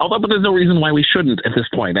has. But there's no reason why we shouldn't at this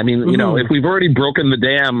point. I mean, if we've already broken the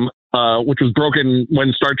dam. Which was broken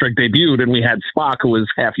when Star Trek debuted, and we had Spock, who was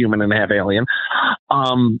half human and half alien.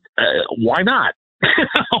 Why not?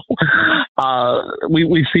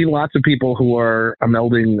 We've seen lots of people who are a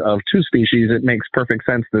melding of two species. It makes perfect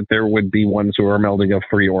sense that there would be ones who are a melding of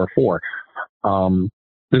 3 or 4.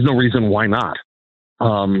 There's no reason why not.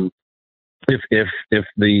 If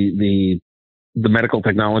the medical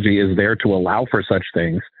technology is there to allow for such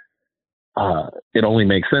things, it only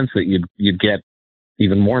makes sense that you'd get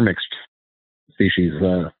even more mixed species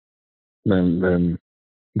than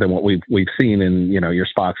what we've seen in your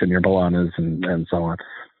Spocks and your Balanas and so on.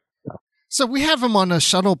 So we have him on a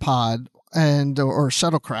shuttle pod or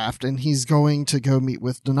shuttlecraft, and he's going to go meet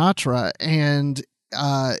with Donatra. And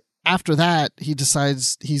after that, he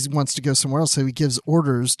decides he wants to go somewhere else. So he gives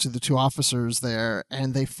orders to the 2 officers there,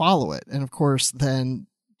 and they follow it. And of course, then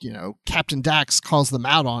Captain Dax calls them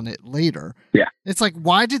out on it later. Yeah. It's like,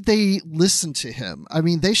 why did they listen to him? I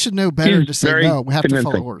mean, they should know better to say, no, we have to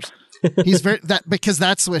follow orders. He's because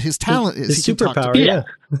that's what his talent is. His superpower. Yeah.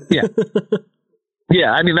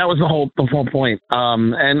 Yeah. I mean, that was the whole point.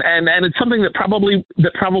 And it's something that probably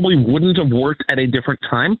wouldn't have worked at a different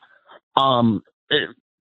time.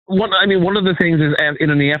 One of the things is,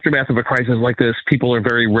 in the aftermath of a crisis like this, people are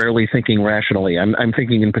very rarely thinking rationally. I'm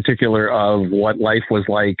thinking in particular of what life was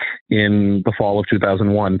like in the fall of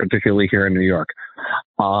 2001, particularly here in New York,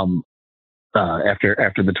 after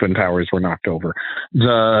the Twin Towers were knocked over.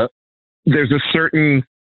 There's a certain,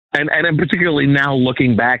 and particularly now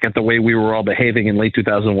looking back at the way we were all behaving in late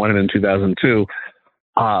 2001 and in 2002,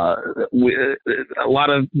 a lot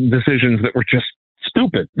of decisions that were just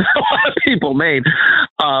stupid a lot of people made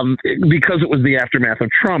because it was the aftermath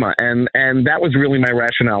of trauma, and that was really my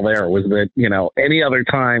rationale there, was that any other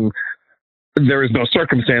time there is no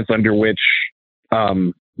circumstance under which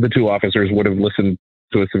the 2 officers would have listened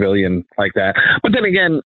to a civilian like that. But then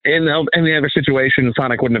again, in the other situation,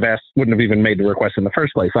 Sonek wouldn't have even made the request in the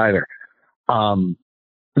first place either.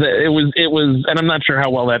 It was, and I'm not sure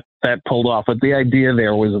how well that pulled off, but the idea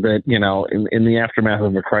there was that in the aftermath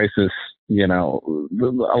of a crisis, a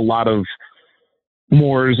lot of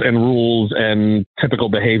mores and rules and typical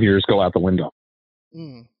behaviors go out the window.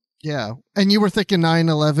 Yeah. And you were thinking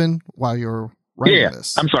 9/11 while you were writing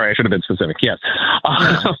this. I'm sorry, I should have been specific. Yes.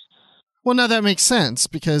 Yeah. Well, no, that makes sense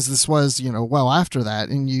because this was, well after that,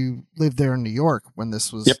 and you lived there in New York when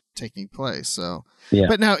this was taking place. So,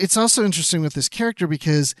 but now it's also interesting with this character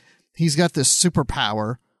because he's got this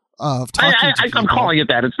superpower of talking to people. I'm calling it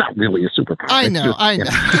that. It's not really a superpower. I know.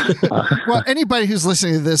 Well, anybody who's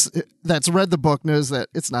listening to this that's read the book knows that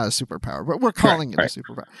it's not a superpower, but we're calling it a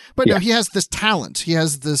superpower. But no, he has this talent. He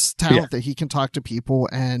has this talent that he can talk to people,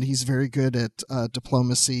 and he's very good at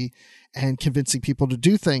diplomacy and convincing people to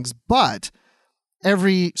do things. But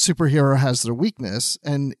every superhero has their weakness,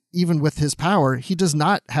 and even with his power, he does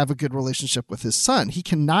not have a good relationship with his son. He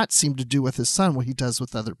cannot seem to do with his son what he does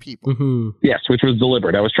with other people. Mm-hmm. Yes, which was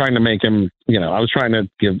deliberate. I was trying to make him, I was trying to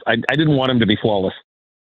give, I didn't want him to be flawless.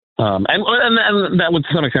 And that was,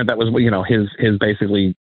 to some extent, that was, his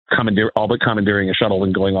basically all but commandeering a shuttle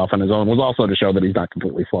and going off on his own was also to show that he's not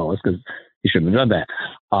completely flawless, because he shouldn't have done that.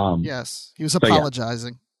 Yes, he was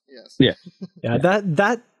apologizing. Yes. Yeah,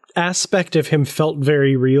 that aspect of him felt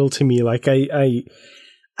very real to me. Like I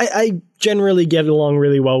generally get along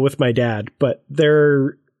really well with my dad, but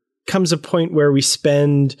there comes a point where we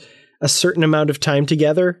spend a certain amount of time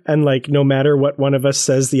together, and like no matter what one of us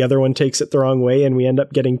says, the other one takes it the wrong way, and we end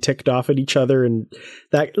up getting ticked off at each other. And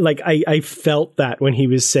that, like, I felt that when he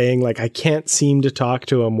was saying, like, I can't seem to talk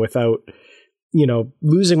to him without,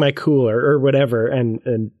 losing my cool or whatever,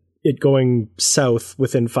 and it going south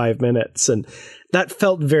within 5 minutes. And that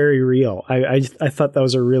felt very real. I thought that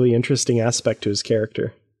was a really interesting aspect to his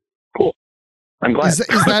character. Cool. I'm glad.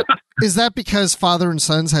 Is that because father and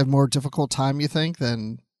sons have more difficult time, you think,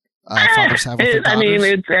 than fathers have with their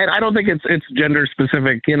daughters? I don't think it's gender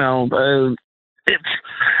specific. It's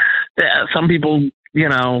some people.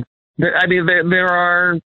 There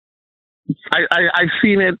are. I've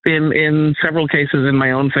seen it in several cases in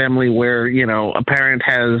my own family where a parent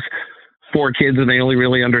has 4 kids and they only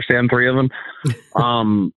really understand 3 of them.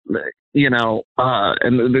 And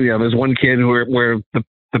there's one kid where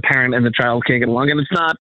the parent and the child can't get along, and it's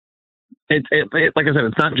not. It like I said,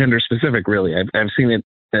 it's not gender specific really. I've seen it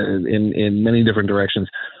in many different directions,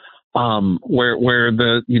 where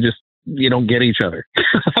you don't get each other.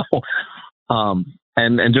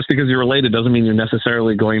 And just because you're related doesn't mean you're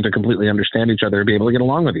necessarily going to completely understand each other or be able to get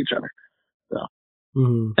along with each other. So,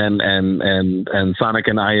 and Sonek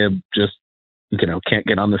and I have just, can't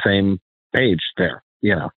get on the same page there.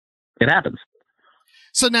 It happens.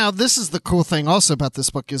 So now this is the cool thing also about this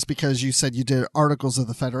book, is because you said you did Articles of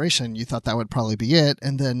the Federation. You thought that would probably be it.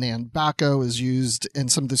 And then Nan Bacco is used,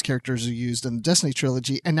 and some of those characters are used in the Destiny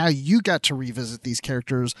trilogy. And now you got to revisit these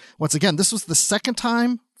characters once again. This was the second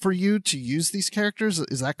time for you to use these characters.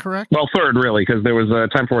 Is that correct? Well, third, really, because there was a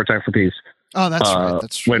Time for War, Time for Peace. Oh, that's right.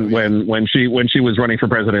 That's true. When she was running for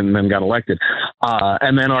president and then got elected,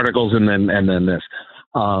 and then Articles, and then this.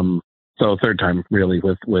 So third time really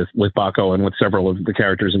with Bacco and with several of the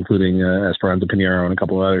characters, including Esperanza Pinheiro and a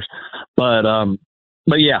couple of others. But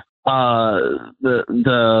yeah, and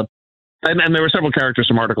there were several characters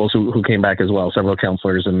from Articles who came back as well, several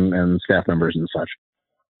counselors and staff members and such.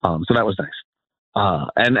 So that was nice.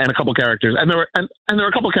 And a couple characters, and there were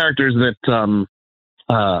a couple characters that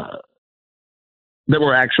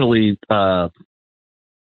were actually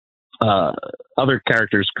other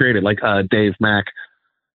characters created, like Dave Mack.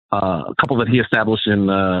 A couple that he established in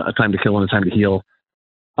A Time to Kill and A Time to Heal,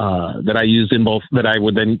 that I used in both, that I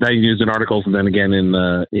used in Articles, and then again in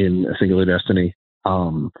A Singular Destiny.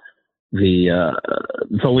 The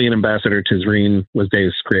Tholian ambassador Tizreen was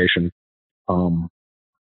Dave's creation. A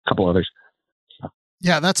couple others.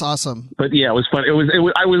 Yeah, that's awesome. But yeah, it was fun.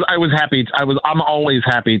 I'm always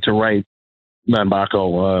happy to write Nan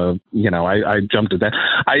Bacco. I jumped at that.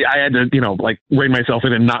 I had to, rein myself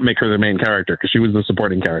in and not make her the main character, because she was the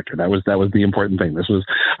supporting character. That was the important thing.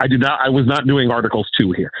 I was not doing Articles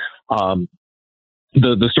 2 here.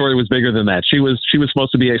 The story was bigger than that. She was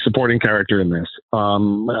supposed to be a supporting character in this.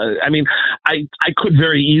 I could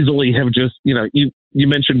very easily have just, you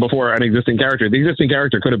mentioned before an existing character. The existing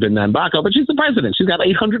character could have been Nan Bacco, but she's the president. She's got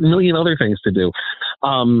 800 million other things to do.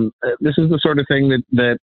 This is the sort of thing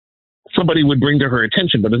that somebody would bring to her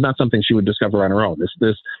attention, but it's not something she would discover on her own.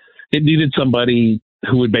 It needed somebody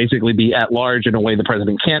who would basically be at large in a way the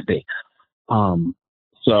president can't be.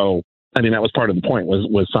 So, that was part of the point,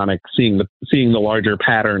 was Sonek seeing the larger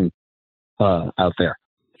pattern out there.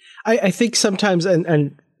 I think sometimes,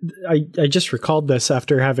 and I just recalled this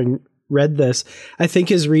after having read this, I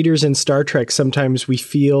think as readers in Star Trek, sometimes we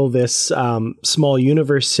feel this small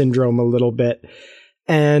universe syndrome a little bit.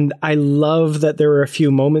 And I love that there were a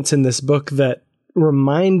few moments in this book that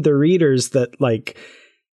remind the readers that,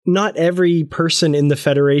 not every person in the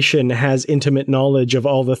Federation has intimate knowledge of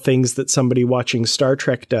all the things that somebody watching Star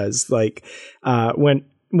Trek does.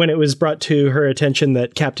 When it was brought to her attention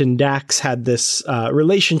that Captain Dax had this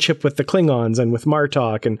relationship with the Klingons and with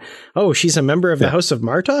Martok, and, oh, she's a member of the House of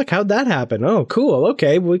Martok? How'd that happen? Oh, cool.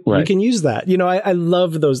 Okay, we can use that. I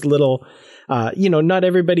love those little, not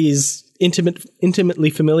everybody's intimately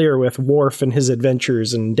familiar with Worf and his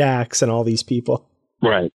adventures and Dax and all these people.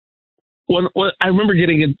 Right. Well, I remember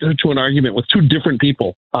getting into an argument with 2 different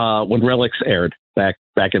people when Relics aired back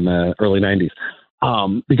in the early 90s.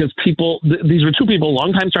 because these were two people,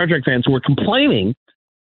 longtime Star Trek fans, who were complaining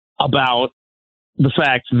about the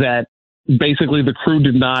fact that basically the crew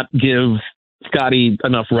did not give Scotty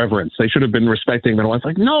enough reverence. They should have been respecting him. And I was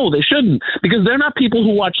like, no, they shouldn't, because they're not people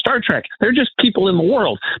who watch Star Trek. They're just people in the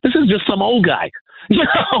world. This is just some old guy. You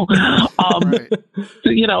know, Right.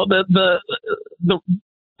 you know, the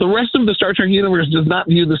rest of the Star Trek universe does not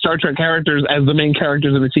view the Star Trek characters as the main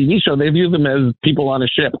characters in the TV show. They view them as people on a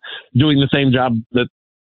ship doing the same job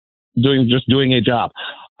doing a job.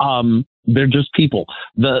 They're just people.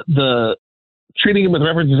 The treating him with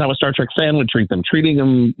reverence is how a Star Trek fan would treat them. Treating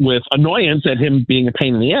him with annoyance at him being a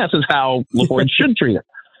pain in the ass is how LaForge should treat him.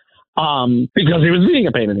 Because he was being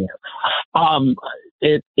a pain in the ass.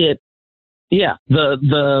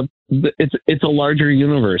 It's a larger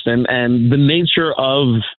universe, and the nature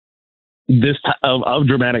of this of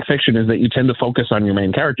dramatic fiction is that you tend to focus on your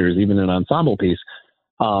main characters, even in an ensemble piece.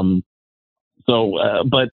 But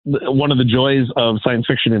one of the joys of science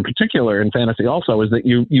fiction in particular, and fantasy also, is that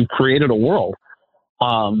you've created a world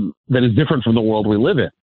that is different from the world we live in.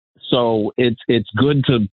 So it's good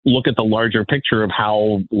to look at the larger picture of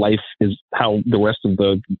how life is, how the rest of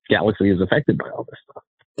the galaxy is affected by all this stuff.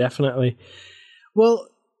 Definitely. Well,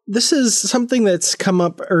 this is something that's come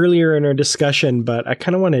up earlier in our discussion, but I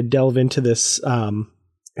kind of want to delve into this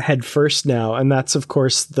head first now. And that's, of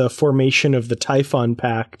course, the formation of the Typhon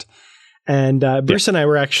Pact. And Bruce and I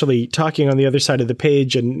were actually talking on the other side of the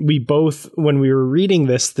page, and we both, when we were reading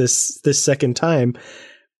this second time,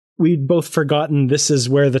 we'd both forgotten this is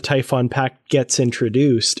where the Typhon Pact gets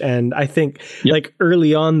introduced. And I think like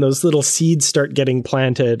early on, those little seeds start getting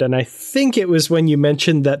planted. And I think it was when you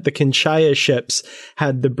mentioned that the Kinshaya ships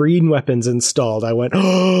had the Breen weapons installed. I went,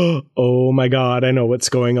 oh my God, I know what's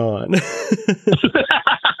going on.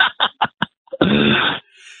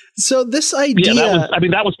 So this idea,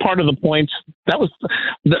 that was part of the point. That was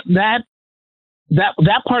that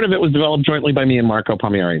part of it was developed jointly by me and Marco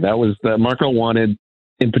Palmieri. That was Marco wanted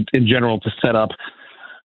in general to set up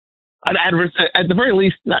an adversary, at the very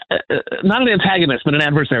least, not an antagonist, but an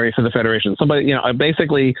adversary for the Federation. Somebody,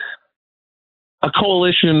 basically a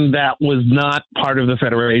coalition that was not part of the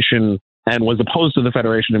Federation and was opposed to the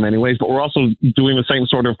Federation in many ways, but we're also doing the same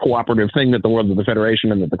sort of cooperative thing that the world of the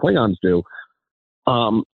Federation and that the Klingons do.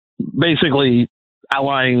 Basically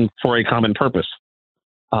allying for a common purpose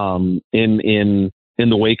in the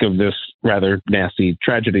wake of this rather nasty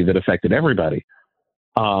tragedy that affected everybody.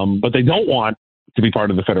 But they don't want to be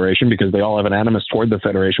part of the Federation because they all have an animus toward the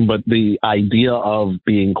Federation, but the idea of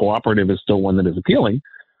being cooperative is still one that is appealing.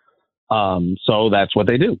 So that's what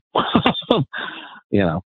they do.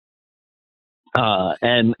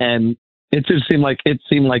 And it just seemed like a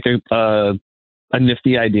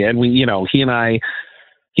nifty idea. And he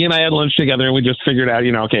and I had lunch together, and we just figured out,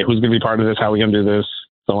 okay, who's going to be part of this? How are we going to do this?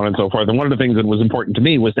 So on and so forth. And one of the things that was important to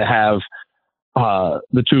me was to have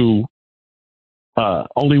the two,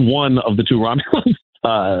 only one of the two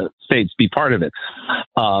Romulan states be part of it,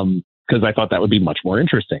 because I thought that would be much more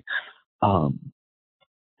interesting. We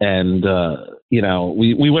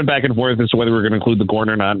went back and forth as to whether we were going to include the Gorn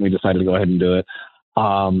or not, and we decided to go ahead and do it.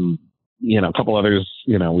 A couple others,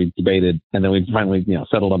 we debated, and then we finally,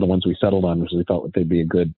 settled on the ones we settled on, which we felt that they'd be a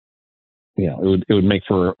good, it would make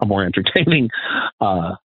for a more entertaining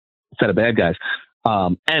set of bad guys.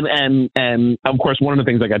 And of course, one of the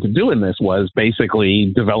things I got to do in this was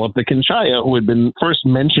basically develop the Kinshaya, who had been first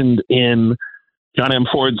mentioned in John M.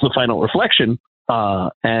 Ford's The Final Reflection,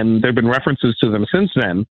 and there have been references to them since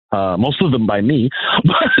then, most of them by me,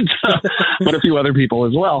 but a few other people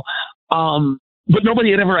as well. But nobody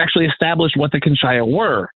had ever actually established what the Kinshaya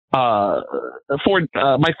were.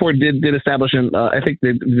 Mike Ford did establish, and I think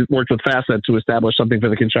they worked with FASA to establish something for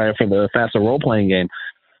the Kinshaya for the FASA role-playing game.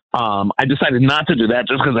 I decided not to do that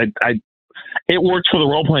just because it worked for the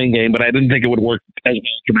role-playing game, but I didn't think it would work as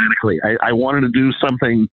dramatically. I wanted to do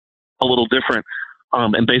something a little different,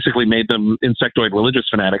 and basically made them insectoid religious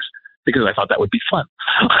fanatics because I thought that would be fun.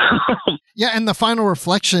 Yeah, and the Final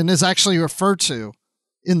Reflection is actually referred to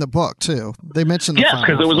in the book too. They mentioned the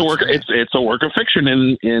because it was a work. It's a work of fiction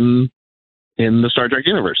in the Star Trek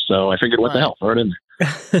universe. So I figured, what the hell, throw it in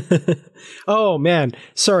there. Oh man,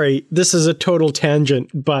 sorry, this is a total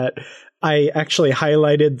tangent, but I actually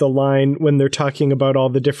highlighted the line when they're talking about all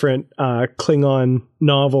the different Klingon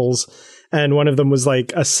novels, and one of them was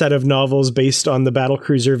like a set of novels based on the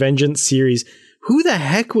Battlecruiser Vengeance series. Who the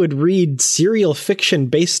heck would read serial fiction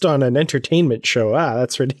based on an entertainment show?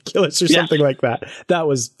 That's ridiculous, or something like that. That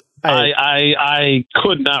was... I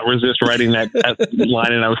could not resist writing that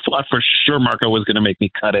line, and I thought for sure Marco was going to make me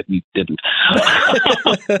cut it, and he didn't.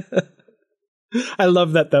 I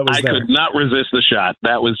love that was I there. could not resist the shot.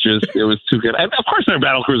 That was just, it was too good. And of course, there are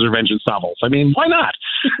Battlecruiser Vengeance novels. I mean, why not?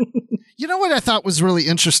 You know what I thought was really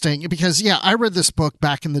interesting? Because, yeah, I read this book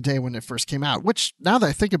back in the day when it first came out, which now that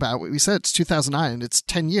I think about it, we said it's 2009. It's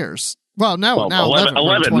 10 years. Well, now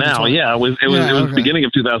 11 now. Yeah, it was beginning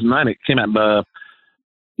of 2009. It came out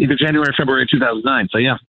either January or February 2009. So,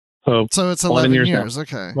 yeah. So it's 11 years. Now.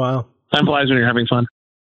 Okay. Wow. Time flies when you're having fun.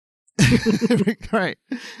 Right.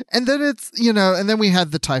 And then and then we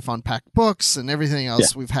had the Typhon Pact books and everything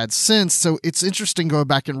else we've had since. So it's interesting going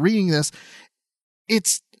back and reading this.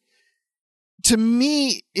 To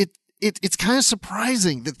me, it's kind of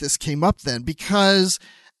surprising that this came up then, because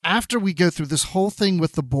after we go through this whole thing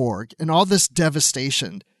with the Borg and all this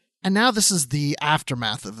devastation, and now this is the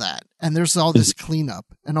aftermath of that, and there's all this cleanup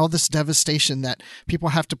and all this devastation that people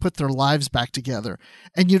have to put their lives back together.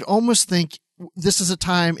 And you'd almost think this is a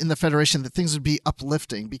time in the Federation that things would be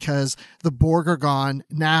uplifting because the Borg are gone.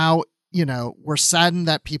 Now, we're saddened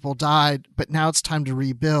that people died, but now it's time to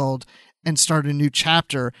rebuild and start a new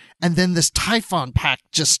chapter. And then this Typhon Pact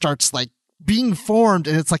just starts like being formed,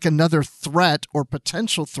 and it's like another threat or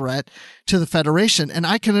potential threat to the Federation. And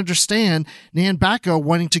I can understand Nan Bacco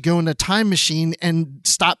wanting to go in a time machine and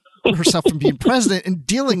stop herself from being president and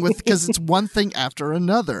dealing with, because it's one thing after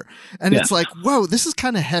another. And it's like, whoa, this is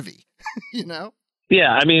kind of heavy,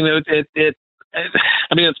 Yeah. I mean,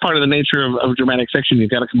 it's part of the nature of dramatic fiction.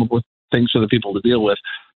 You've got to come up with things for the people to deal with.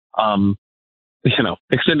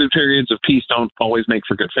 Extended periods of peace don't always make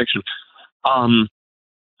for good fiction.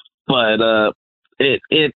 But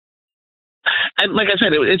and like I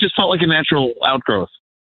said, it just felt like a natural outgrowth.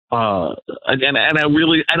 Both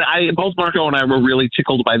Marco and I were really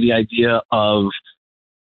tickled by the idea of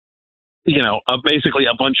basically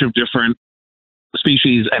a bunch of different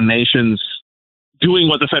species and nations doing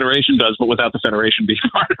what the Federation does, but without the Federation being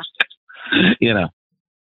part of it.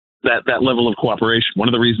 That level of cooperation. One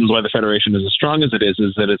of the reasons why the Federation is as strong as it is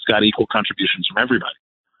that it's got equal contributions from everybody.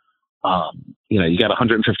 You got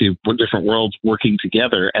 150 different worlds working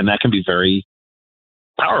together, and that can be very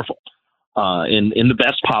powerful in the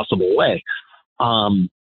best possible way,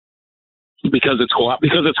 because it's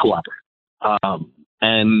cooperative.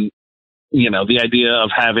 And the idea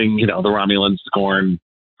of having the Romulans, the Gorn,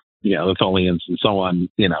 the Tholians, and so on,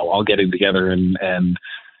 all getting together and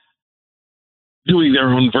doing their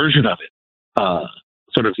own version of it,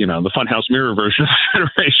 sort of the Funhouse Mirror version of the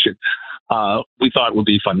Federation. We thought would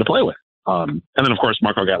be fun to play with. And then, of course,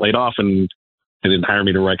 Marco got laid off, and they didn't hire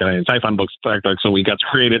me to write any Typhon books, so we got to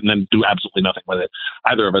create it and then do absolutely nothing with it,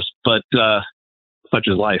 either of us. But such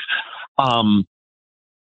is life.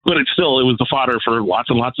 But it was the fodder for lots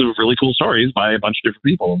and lots of really cool stories by a bunch of different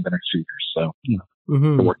people in the next few years. So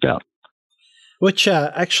it worked out. Which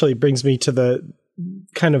actually brings me to the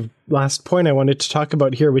kind of last point I wanted to talk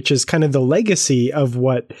about here, which is kind of the legacy of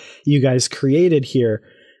what you guys created here.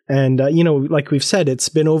 And, like we've said, it's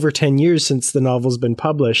been over 10 years since the novel's been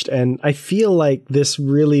published. And I feel like this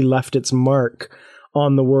really left its mark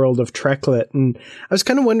on the world of Treklit. And I was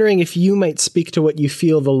kind of wondering if you might speak to what you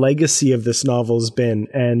feel the legacy of this novel's been,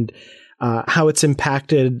 and how it's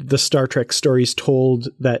impacted the Star Trek stories told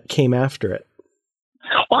that came after it.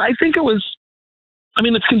 Well, I think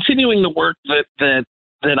it's continuing the work that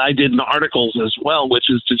I did in the articles as well, which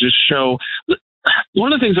is to just show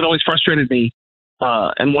one of the things that always frustrated me.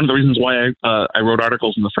 And one of the reasons why I wrote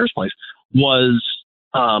articles in the first place was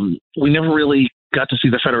we never really got to see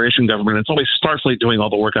the Federation government. It's always Starfleet doing all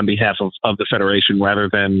the work on behalf of the Federation, rather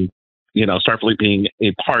than, Starfleet being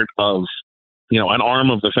a part of, an arm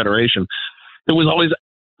of the Federation. It was always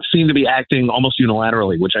seemed to be acting almost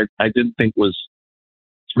unilaterally, which I didn't think was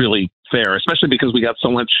really fair, especially because we got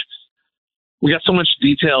so much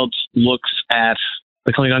detailed looks at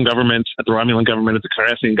the Klingon government, at the Romulan government, at the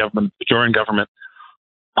Cardassian government, the Bajoran government.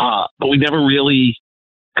 But we never really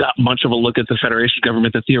got much of a look at the Federation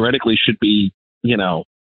government that theoretically should be,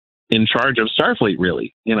 in charge of Starfleet,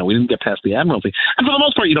 really. We didn't get past the Admiralty. And for the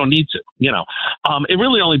most part, you don't need to, It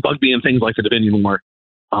really only bugged me in things like the Dominion War,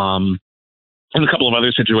 and a couple of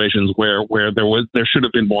other situations where there should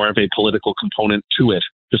have been more of a political component to it,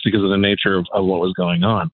 just because of the nature of what was going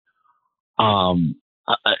on.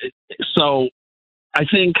 So I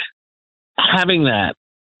think having that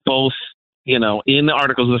both, in the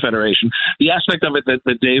Articles of the Federation, the aspect of it that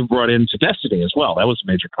Dave brought into Destiny as well, that was a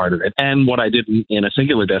major part of it. And what I did in a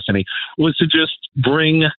singular Destiny was to just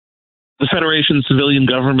bring the Federation civilian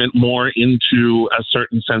government more into a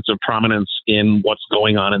certain sense of prominence in what's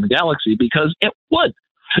going on in the galaxy, because it would,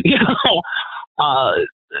 the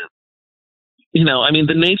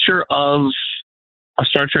nature of a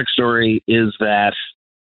Star Trek story is that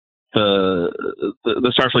the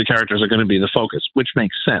Starfleet characters are going to be the focus, which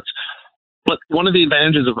makes sense. But one of the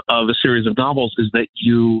advantages of a series of novels is that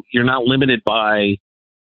you're not limited by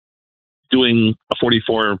doing a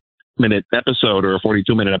 44-minute episode or a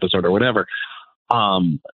 42-minute episode or whatever.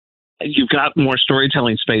 You've got more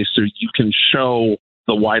storytelling space, so you can show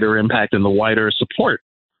the wider impact and the wider support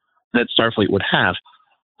that Starfleet would have.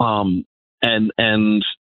 And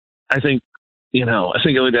I think, A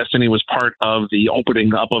Singular Destiny was part of the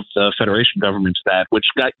opening up of the Federation government to that, which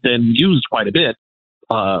got then used quite a bit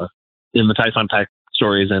in the Typhon Pact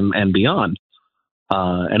stories and beyond,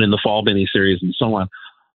 and in the Fall miniseries and so on.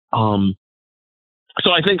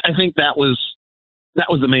 So I think that was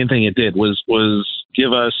the main thing it did was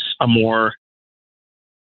give us a more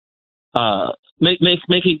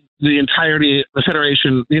making the entirety of the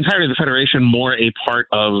Federation more a part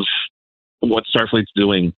of what Starfleet's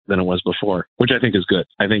doing than it was before, which I think is good.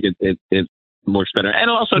 I think it works better, and it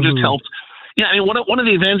also just helped. Yeah, I mean, one of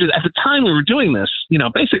the advantages at the time we were doing this,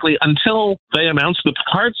 basically until they announced the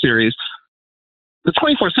Picard series, the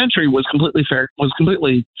 24th century was completely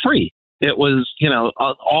free. It was,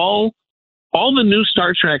 all the new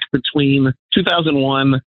Star Trek between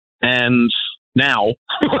 2001 and now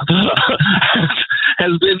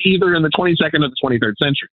has been either in the 22nd or the 23rd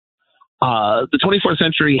century. The 24th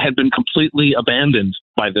century had been completely abandoned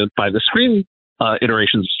by the screen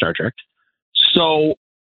iterations of Star Trek. So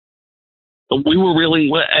we were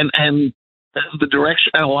really, and the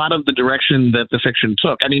direction, and a lot of the direction that the fiction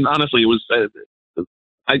took. I mean, honestly, it was.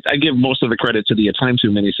 I give most of the credit to the A Time 2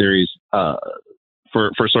 miniseries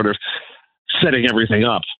for sort of setting everything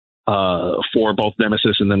up for both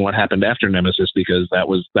Nemesis and then what happened after Nemesis, because that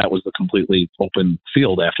was the completely open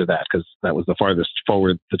field after that, because that was the farthest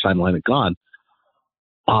forward the timeline had gone.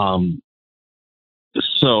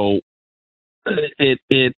 So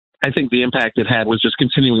I think the impact it had was just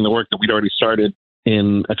continuing the work that we'd already started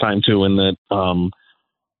in A Time 2, and that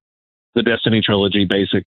the Destiny trilogy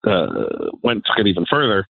took it even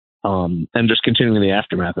further, and just continuing the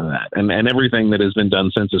aftermath of that. And everything that has been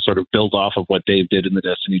done since is sort of built off of what Dave did in the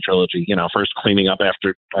Destiny trilogy, first cleaning up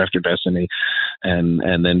after Destiny,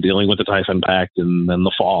 and then dealing with the Typhon Pact, and then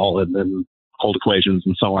the Fall, and then cold equations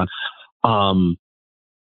and so on. And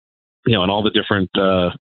all the different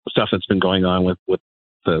stuff that's been going on with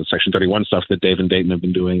the Section 31 stuff that Dave and Dayton have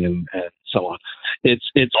been doing, and so on.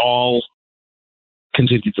 It's all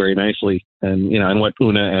continued very nicely, and what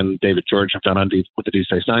Una and David George have done with the Deep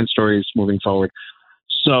Space Nine stories moving forward.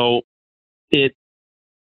 So it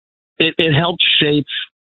helped shape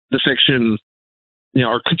the fiction,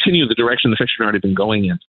 or continue the direction the fiction had already been going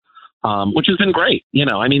in, which has been great.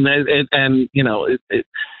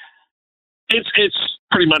 It's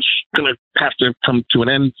pretty much going to have to come to an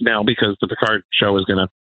end now, because the Picard show is going to,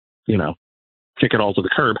 kick it all to the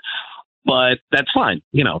curb. But that's fine.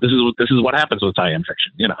 This is what happens with tie-in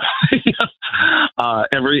fiction.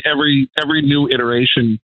 Every new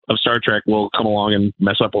iteration of Star Trek will come along and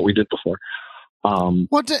mess up what we did before.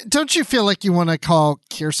 Well, don't you feel like you want to call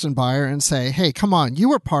Kirsten Beyer and say, "Hey, come on, you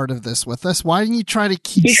were part of this with us. Why didn't you try to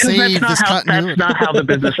save this continuity?" That's not how the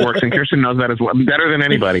business works, and Kirsten knows that as well, better than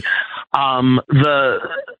anybody.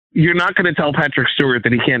 You're not going to tell Patrick Stewart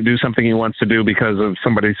that he can't do something he wants to do because of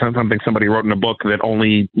something somebody wrote in a book that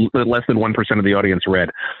only less than 1% of the audience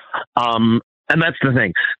read. And that's the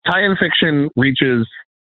thing. Tie-in fiction reaches,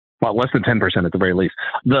 less than 10% at the very least.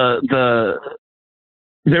 The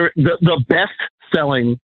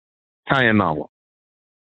best-selling tie-in novel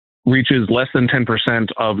reaches less than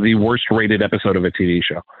 10% of the worst-rated episode of a TV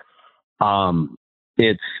show.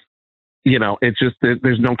 It's just,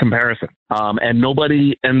 there's no comparison.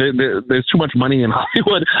 There's too much money in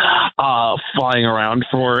Hollywood flying around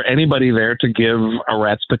for anybody there to give a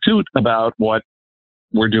rat's patoot about what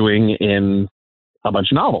we're doing in a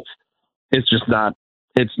bunch of novels. It's just not,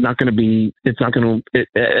 it's the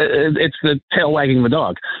tail wagging the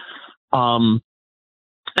dog. And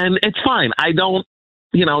it's fine.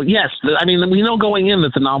 We know going in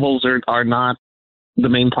that the novels are not the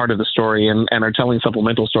main part of the story, and are telling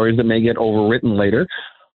supplemental stories that may get overwritten later.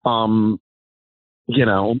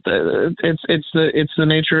 It's the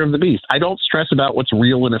nature of the beast. I don't stress about what's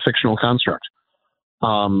real in a fictional construct.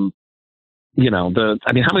 How many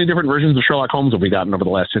different versions of Sherlock Holmes have we gotten over the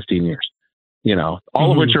last 15 years?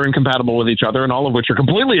 All of which are incompatible with each other, and all of which are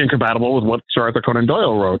completely incompatible with what Sir Arthur Conan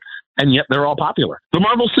Doyle wrote, and yet they're all popular. The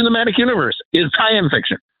Marvel Cinematic Universe is tie-in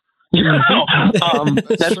fiction.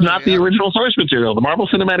 That's not the original source material. The Marvel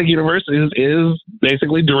Cinematic Universe is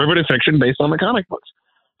basically derivative fiction based on the comic books.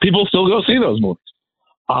 People still go see those movies.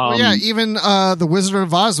 Even The Wizard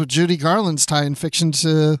of Oz with Judy Garland's tie-in fiction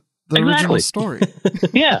to the original story.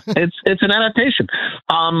 Yeah, it's an adaptation.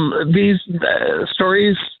 These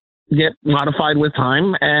stories get modified with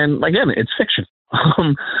time, and again, it's fiction.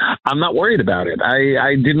 I'm not worried about it.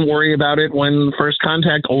 I didn't worry about it when First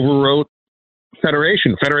Contact overwrote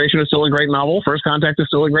Federation. Federation is still a great novel. First Contact is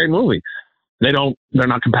still a great movie. They're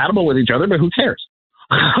not compatible with each other, but who cares?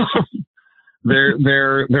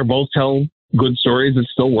 They're both tell good stories that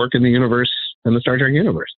still work in the universe, in the Star Trek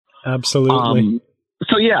universe. Absolutely.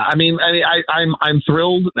 So yeah, I'm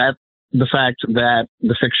thrilled at the fact that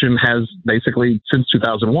the fiction has basically since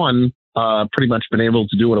 2001 pretty much been able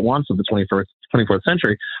to do what it wants with the 24th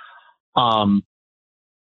century.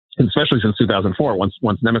 Especially since 2004, once it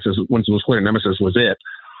was clear Nemesis was it,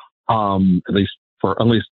 at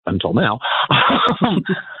least until now.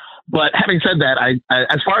 But having said that, I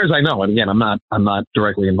as far as I know, and again, I'm not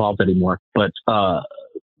directly involved anymore, but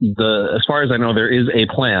as far as I know, there is a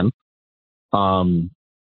plan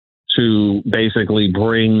to basically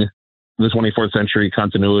bring the 24th century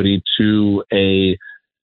continuity to a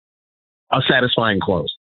satisfying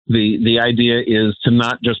close. The idea is to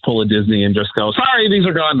not just pull a Disney and just go, sorry, these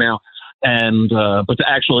are gone now, and but to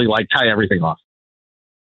actually like tie everything off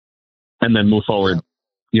and then move forward,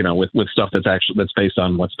 with stuff that's based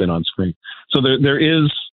on what's been on screen. So there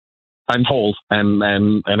is, I'm told, and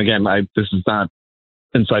again, this is not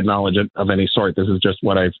inside knowledge of any sort. This is just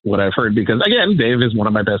what I've heard, because again, Dave is one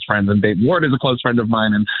of my best friends, and Dave Ward is a close friend of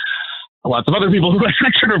mine, and lots of other people who are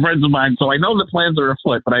friends of mine. So I know the plans are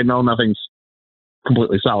afoot, but I know nothing's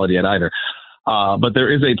completely solid yet either. But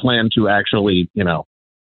there is a plan to actually,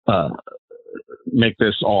 make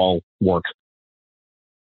this all work,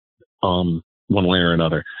 one way or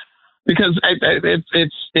another, because I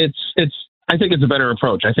think it's a better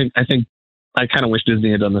approach. I think I kind of wish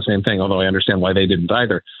Disney had done the same thing, although I understand why they didn't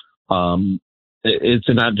either. It's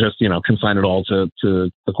to not just, consign it all to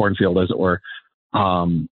the cornfield, as it were,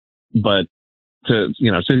 but to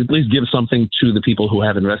at least give something to the people who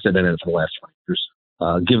have invested in it for the last 20 years.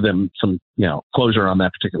 Give them some, closure on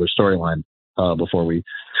that particular storyline before we.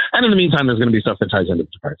 And in the meantime, there's going to be stuff that ties into the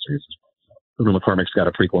Picard series as well. Una McCormack's got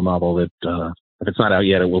a prequel novel that, if it's not out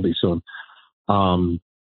yet, it will be soon. And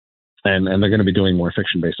they're going to be doing more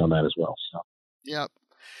fiction based on that as well. So. Yep.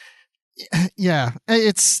 Yeah.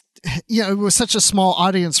 It's, it was such a small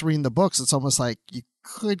audience reading the books. It's almost like you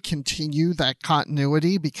could continue that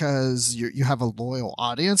continuity because you have a loyal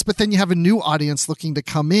audience, but then you have a new audience looking to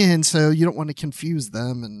come in, so you don't want to confuse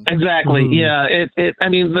them. And exactly. Yeah.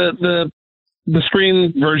 The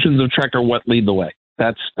screen versions of Trek are what lead the way.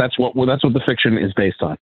 That's what the fiction is based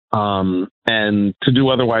on. And to do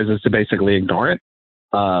otherwise is to basically ignore it.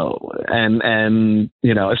 And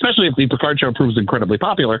especially if the Picard show proves incredibly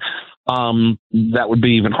popular, that would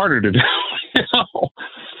be even harder to do.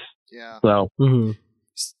 Yeah. So. Mm-hmm.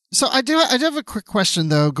 So I do have a quick question,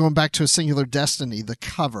 though, going back to A Singular Destiny, the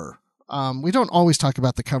cover. We don't always talk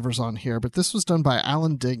about the covers on here, but this was done by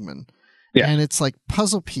Alan Digman. Yeah. And it's like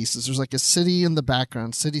puzzle pieces. There's like a city in the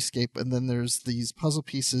background, cityscape, and then there's these puzzle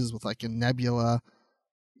pieces with like a nebula.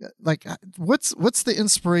 Like, what's the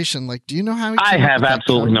inspiration? Like, do you know how? I have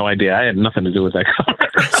absolutely no idea. I had nothing to do with that cover.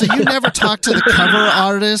 So you never talked to the cover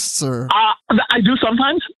artists, or? I do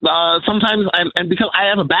sometimes. Sometimes, and because I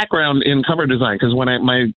have a background in cover design, because when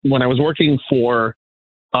I was working for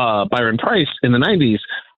Byron Preiss in the 90s,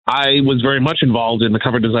 I was very much involved in the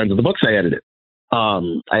cover designs of the books I edited.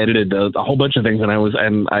 I edited a whole bunch of things, and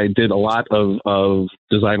I did a lot of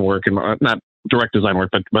design work, and not direct design work,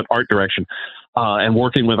 but art direction. And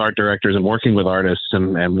working with art directors and working with artists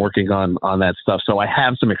and working on that stuff. So I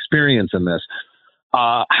have some experience in this.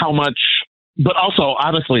 How much, but also,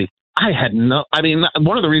 honestly, one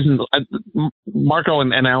of the reasons Marco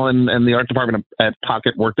and Alan and the art department at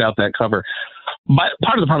Pocket worked out that cover. But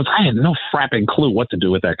part of the problem is I had no frapping clue what to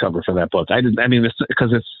do with that cover for that book.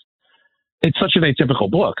 Because it's such an atypical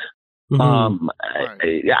book. Mm-hmm.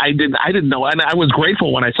 I didn't know, and I was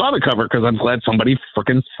grateful when I saw the cover, because I'm glad somebody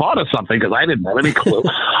freaking thought of something, because I didn't have any clue.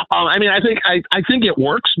 I think it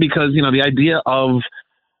works because the idea of,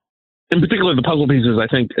 in particular, the puzzle pieces, I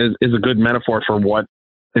think is a good metaphor for what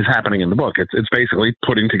is happening in the book. It's basically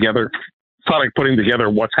putting together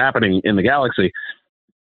what's happening in the galaxy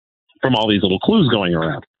from all these little clues going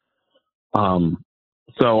around.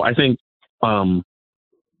 So I think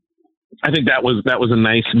that was a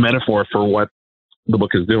nice metaphor for what the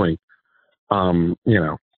book is doing. But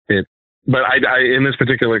I in this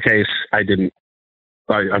particular case, I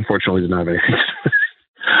unfortunately did not have anything.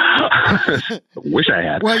 Wish I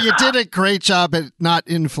had. Well, you did a great job at not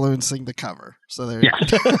influencing the cover. So there you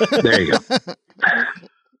go. There you go.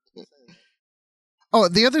 Oh,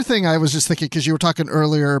 the other thing I was just thinking, because you were talking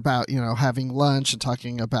earlier about, having lunch and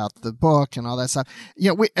talking about the book and all that stuff.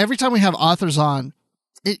 Every time we have authors on,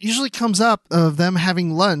 it usually comes up of them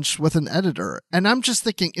having lunch with an editor. And I'm just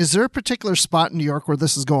thinking, is there a particular spot in New York where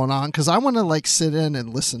this is going on? Because I want to sit in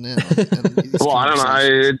and listen in. Well, I don't know.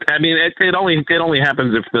 I mean, it only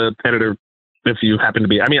happens if the editor, if you happen to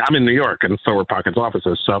be, I'm in New York and so are Pocket's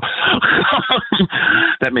offices. So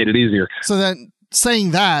that made it easier. So then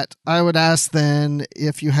saying that, I would ask then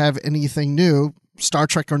if you have anything new, Star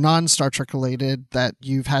Trek or non-Star Trek related, that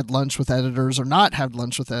you've had lunch with editors or not had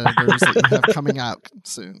lunch with editors that you have coming out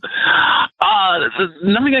soon.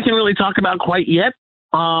 Nothing I can really talk about quite yet.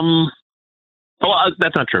 Well,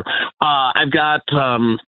 that's not true. I've got,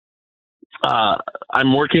 I'm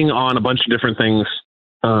working on a bunch of different things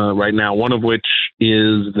right now, one of which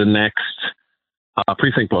is the next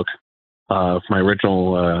Precinct book for my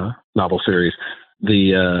original novel series.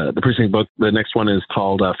 The Precinct book, the next one is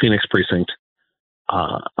called Phoenix Precinct.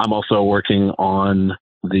 I'm also working on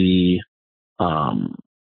the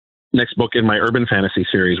next book in my urban fantasy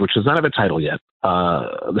series, which does not have a title yet.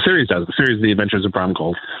 The series does. The series is The Adventures of Prom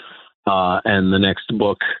Gold. And the next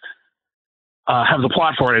book has a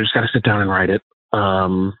plot for it. I just got to sit down and write it.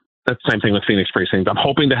 That's the same thing with Phoenix Precinct. I'm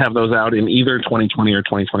hoping to have those out in either 2020 or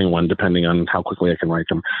 2021, depending on how quickly I can write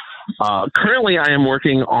them. Currently, I am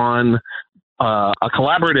working on a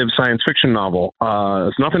collaborative science fiction novel.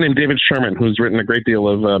 It's an author named David Sherman, who's written a great deal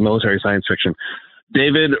of military science fiction.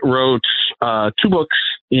 David wrote 2 books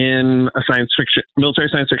in a military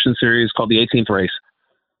science fiction series called The 18th Race.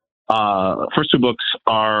 First 2 books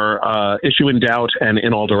are Issue in Doubt and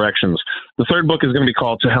In All Directions. The third book is going to be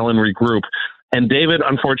called To Hell and Regroup. And David,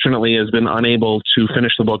 unfortunately, has been unable to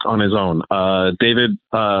finish the book on his own. David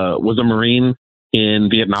was a Marine in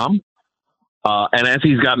Vietnam. And as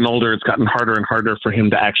he's gotten older, it's gotten harder and harder for him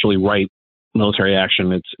to actually write military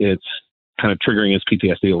action. It's kind of triggering his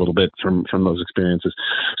PTSD a little bit from those experiences.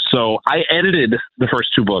 So I edited the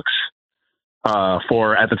first 2 books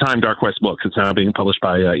for, at the time, Dark West Books. It's now being published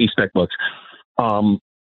by Eastbeck Books. And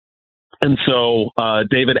so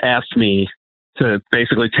David asked me to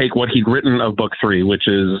basically take what he'd written of book 3, which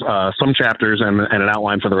is some chapters and an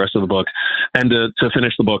outline for the rest of the book, and to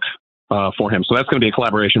finish the book for him. So that's going to be a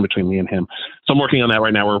collaboration between me and him. So I'm working on that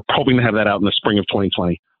right now. We're hoping to have that out in the spring of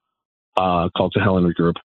 2020, called To Hell and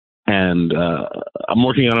Regroup. And I'm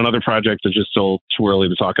working on another project that's just still too early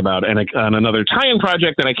to talk about, and another tie-in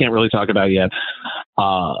project that I can't really talk about yet,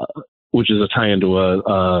 which is a tie-in to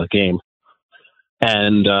a game.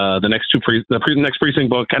 And the next next Precinct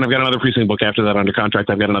book, and I've got another Precinct book after that under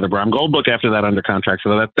contract. I've got another Bram Gold book after that under contract.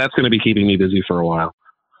 So that's going to be keeping me busy for a while.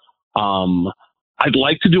 I'd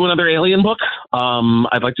like to do another Alien book.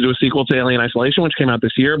 I'd like to do a sequel to Alien Isolation, which came out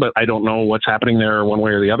this year, but I don't know what's happening there one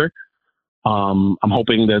way or the other. I'm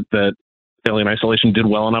hoping that Alien Isolation did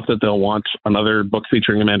well enough that they'll want another book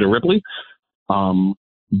featuring Amanda Ripley.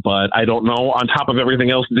 But I don't know. On top of everything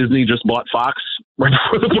else, Disney just bought Fox right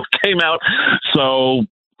before the book came out. So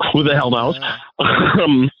who the hell knows? And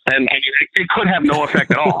I mean, it could have no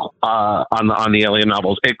effect at all on the Alien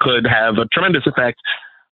novels. It could have a tremendous effect.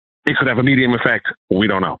 It could have a medium effect. We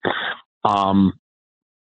don't know.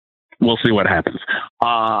 We'll see what happens.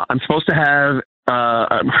 I'm supposed to have,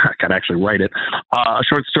 I got to actually write it, a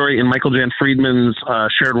short story in Michael Jan Friedman's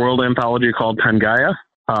Shared World anthology called Pangea.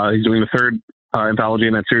 He's doing the 3rd anthology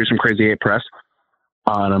in that series from Crazy 8 Press.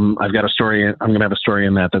 I've got a story. I'm going to have a story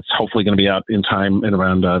in that's hopefully going to be out in time in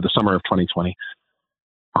around the summer of 2020.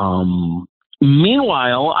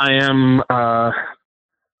 Meanwhile, I am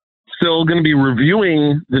still going to be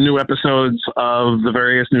reviewing the new episodes of the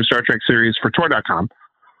various new Star Trek series for Tor.com.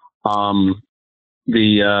 I'll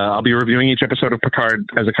be reviewing each episode of Picard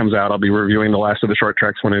as it comes out. I'll be reviewing the last of the short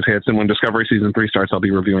treks when it hits, and when Discovery Season 3 starts, I'll be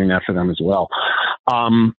reviewing that for them as well.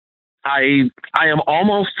 I am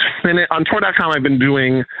almost finished on Tor.com. I've been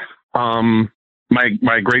doing my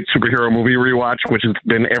great superhero movie rewatch, which has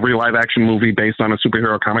been every live action movie based on a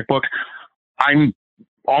superhero comic book. I'm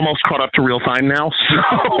almost caught up to Real Fine now.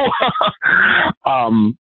 So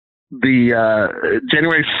the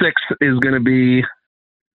January 6th is going to be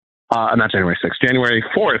not January 6th, January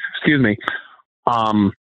 4th, excuse me,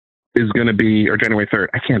 is going to be, or January 3rd.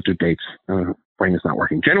 I can't do dates. Brain is not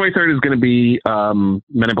working. January 3rd is going to be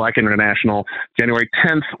Men in Black International. January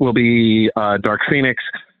 10th will be Dark Phoenix.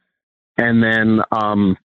 And then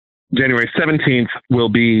January 17th will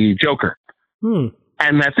be Joker.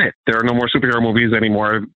 And that's it. There are no more superhero movies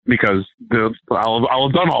anymore because I'll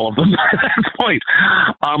have done all of them at that point.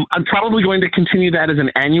 I'm probably going to continue that as an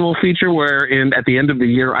annual feature where at the end of the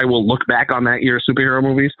year, I will look back on that year's superhero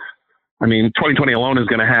movies. I mean, 2020 alone is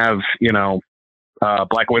going to have,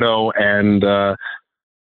 Black Widow and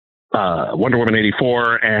Wonder Woman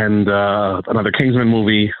 84 and another Kingsman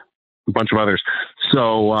movie, a bunch of others.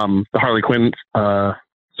 So the Harley Quinn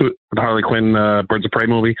Birds of Prey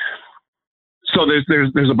movie. So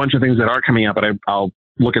there's a bunch of things that are coming out, but I'll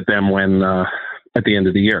look at them when at the end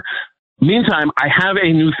of the year. Meantime, I have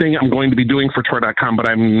a new thing I'm going to be doing for Tor.com, but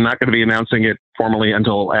I'm not going to be announcing it formally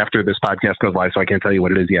until after this podcast goes live, so I can't tell you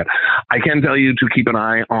what it is yet. I can tell you to keep an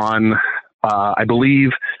eye on, I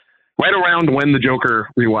believe, right around when the Joker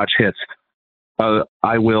rewatch hits,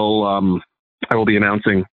 I will be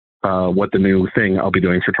announcing what the new thing I'll be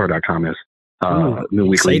doing for Tor.com is. New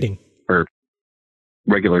weekly exciting. Or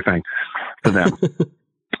regular thing for them.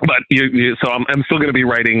 But so I'm still going to be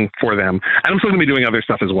writing for them, and I'm still going to be doing other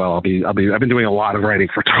stuff as well. I've been doing a lot of writing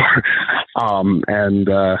for Tor, and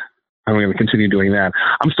I'm going to continue doing that.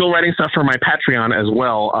 I'm still writing stuff for my Patreon as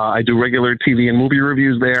well. I do regular TV and movie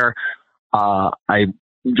reviews there. I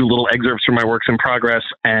do little excerpts from my works in progress,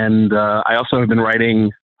 and I also have been writing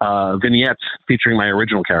vignettes featuring my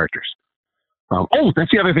original characters. That's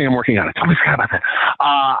the other thing I'm working on. I totally forgot about that.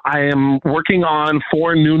 I am working on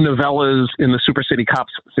 4 new novellas in the Super City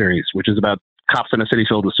Cops series, which is about cops in a city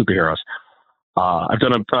filled with superheroes. I've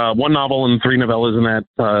done one novel and 3 novellas in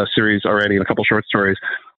that series already, and a couple short stories.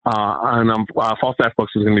 And Falstaff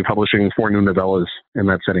Books is going to be publishing 4 new novellas in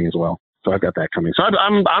that setting as well. So I've got that coming. So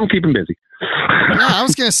I'm keeping busy. Yeah, I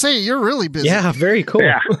was going to say, you're really busy. Yeah, very cool.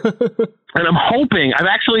 Yeah. And I'm hoping I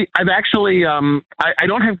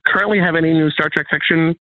don't currently have any new Star Trek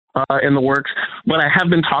fiction in the works, but I have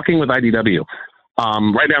been talking with IDW.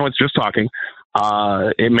 Right now it's just talking.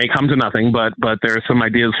 It may come to nothing, but there are some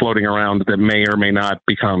ideas floating around that may or may not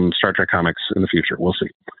become Star Trek comics in the future. We'll see.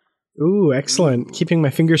 Ooh, excellent. Keeping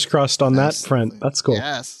my fingers crossed on that front. That's cool.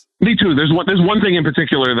 Yes. Me too. There's one thing in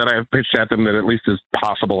particular that I have pitched at them that at least is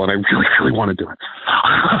possible, and I really, really want to do it.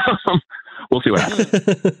 We'll see what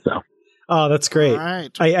happens. So. Oh, that's great. All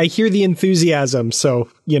right. I hear the enthusiasm, so,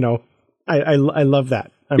 I love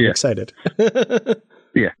that. I'm excited.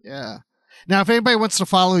 Yeah. Now, if anybody wants to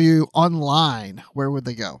follow you online, where would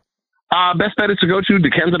they go? Best bet is to go to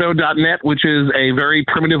DeCandido.net, which is a very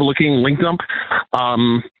primitive-looking link dump.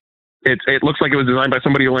 It looks like it was designed by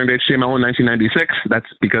somebody who learned HTML in 1996. That's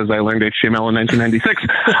because I learned HTML in 1996.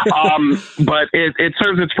 But it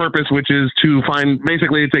serves its purpose, which is to find,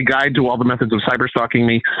 basically, it's a guide to all the methods of cyberstalking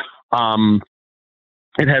me.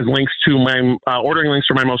 It has links to my ordering links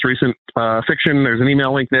for my most recent fiction. There's an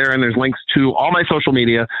email link there, and there's links to all my social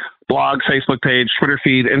media, blog, Facebook page, Twitter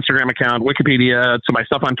feed, Instagram account, Wikipedia, to my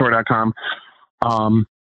stuff on Tor.com,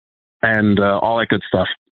 and all that good stuff.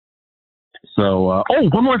 So,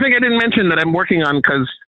 one more thing I didn't mention that I'm working on because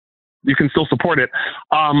you can still support it.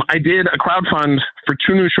 I did a crowdfund for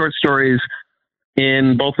 2 new short stories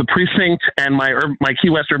in both The Precinct and my Key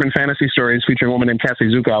West urban fantasy stories featuring a woman named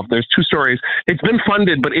Cassie Zukov. There's 2 stories. It's been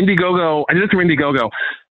funded, but Indiegogo, I did it through Indiegogo.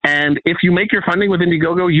 And if you make your funding with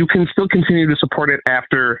Indiegogo, you can still continue to support it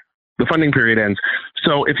after the funding period ends.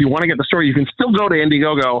 So if you want to get the story, you can still go to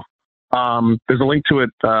Indiegogo. There's a link to it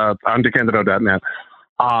on DeCandido.net.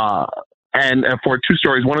 And for 2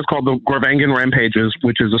 stories, one is called The Gorvangan Rampages,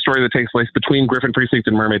 which is a story that takes place between Griffin Precinct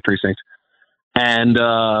and Mermaid Precinct. And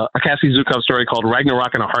a Cassie Zukov story called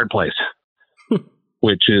Ragnarok in a Hard Place,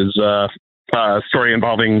 which is a story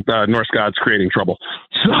involving Norse gods creating trouble.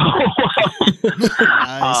 So,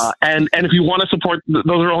 Nice. and if you want to support, those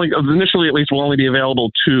are only, initially at least, will only be available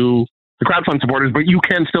to the crowdfund supporters, but you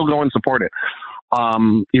can still go and support it,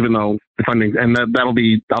 even though the funding, and I'll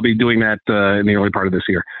be doing that in the early part of this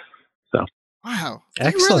year. So. Wow.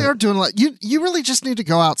 Excellent. You really are doing like you really just need to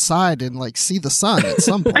go outside and like see the sun at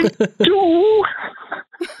some point. I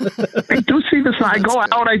do see the sun. I go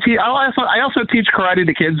out. I also teach karate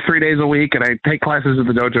to kids 3 days a week, and I take classes at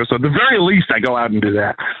the dojo. So at the very least, I go out and do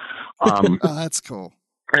that. Oh, that's cool.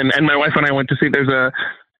 And my wife and I went to see.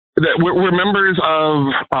 We're members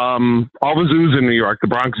of all the zoos in New York, the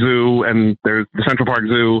Bronx Zoo, and there's the Central Park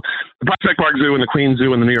Zoo, the Prospect Park Zoo, and the Queens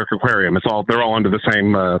Zoo, and the New York Aquarium. They're all under the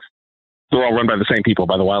same. They're all run by the same people,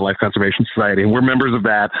 by the Wildlife Conservation Society, and we're members of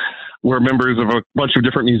that. We're members of a bunch of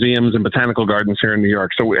different museums and botanical gardens here in New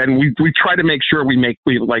York. So, and we try to make sure we make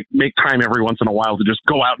time every once in a while to just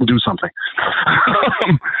go out and do something,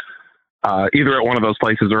 either at one of those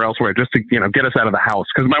places or elsewhere, just to get us out of the house.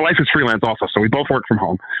 Because my wife is freelance also, so we both work from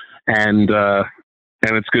home, and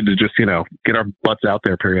it's good to just get our butts out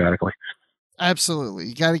there periodically. Absolutely.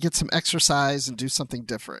 You got to get some exercise and do something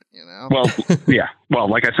different, Well, yeah. Well,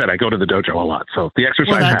 like I said, I go to the dojo a lot, so the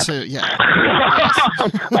exercise happens. Too, yeah.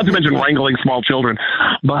 Not to mention wrangling small children.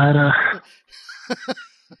 But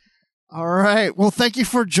All right. Well, thank you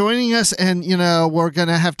for joining us. And, we're going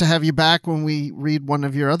to have you back when we read one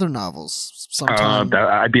of your other novels sometime.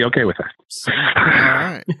 I'd be okay with that.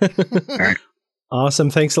 All right. Awesome.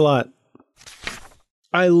 Thanks a lot.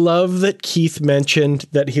 I love that Keith mentioned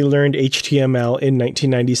that he learned HTML in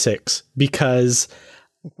 1996 because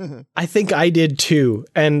I think I did too.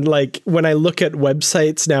 And like when I look at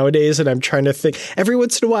websites nowadays and I'm trying to think, every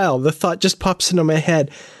once in a while, the thought just pops into my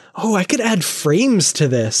head. Oh, I could add frames to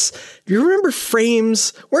this. Do you remember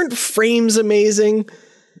frames? Weren't frames amazing?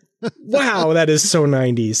 Wow, that is so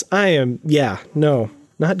 90s.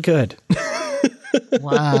 Not good.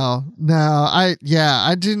 Wow. No, I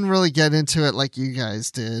didn't really get into it like you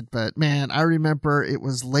guys did, but man, I remember it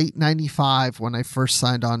was late 95 when I first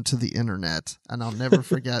signed on to the internet, and I'll never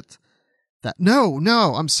forget that. No,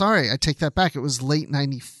 I'm sorry. I take that back. It was late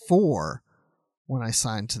 94 when I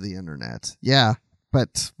signed to the internet. Yeah.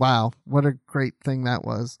 But wow, what a great thing that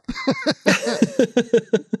was.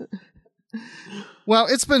 Well,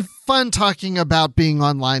 it's been fun talking about being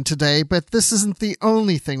online today, but this isn't the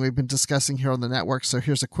only thing we've been discussing here on the network. So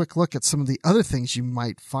here's a quick look at some of the other things you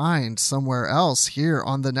might find somewhere else here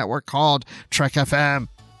on the network called Trek FM.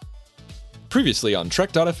 Previously on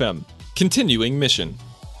Trek.fm, continuing mission.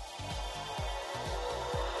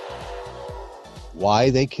 Why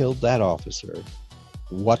they killed that officer,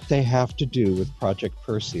 what they have to do with Project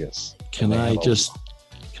Perseus. Can I just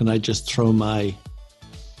throw my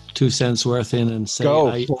 2 cents worth in and say,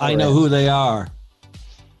 I know who they are.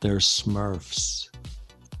 They're Smurfs.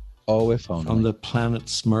 Oh, if only. From the planet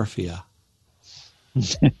Smurfia.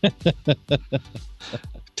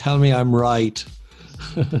 Tell me I'm right.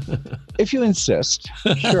 If you insist.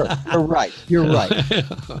 Sure. You're right. You're not.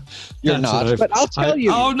 But I'll tell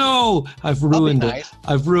you. Oh, no. I've ruined it.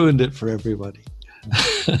 I've ruined it for everybody.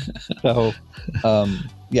 So,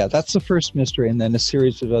 that's the first mystery, and then a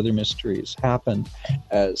series of other mysteries happen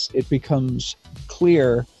as it becomes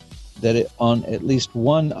clear that on at least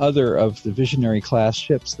one other of the Visionary class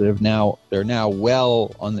ships that they're now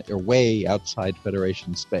well on their way outside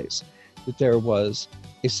Federation space, that there was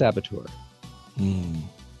a saboteur.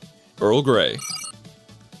 Earl Grey.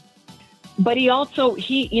 But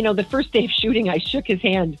the first day of shooting, I shook his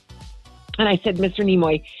hand and I said, Mr.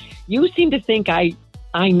 Nimoy, you seem to think I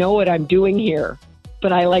know what I'm doing here,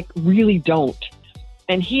 but I really don't.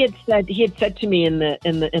 And he had said to me in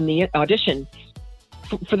the audition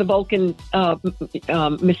for the Vulcan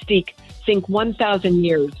mystique, think 1,000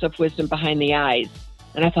 years of wisdom behind the eyes.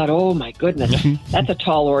 And I thought, oh my goodness, that's a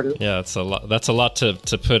tall order. Yeah, that's a lot. That's a lot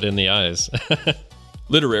to put in the eyes.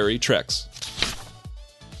 Literary Treks.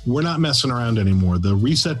 We're not messing around anymore. The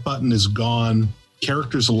reset button is gone.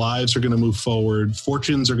 Characters' lives are going to move forward.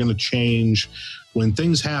 Fortunes are going to change. When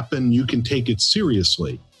things happen, you can take it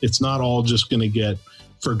seriously. It's not all just going to get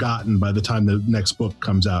forgotten by the time the next book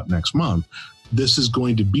comes out next month. This is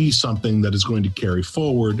going to be something that is going to carry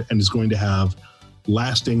forward and is going to have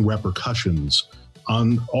lasting repercussions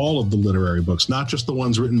on all of the literary books, not just the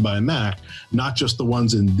ones written by Mac, not just the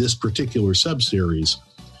ones in this particular subseries,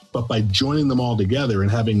 but by joining them all together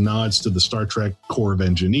and having nods to the Star Trek Corps of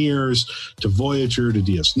Engineers, to Voyager, to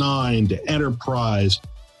DS9, to Enterprise.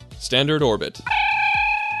 Standard Orbit.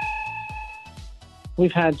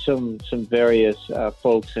 We've had some various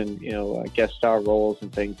folks in guest star roles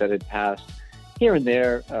and things that had passed here and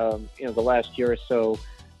there, the last year or so,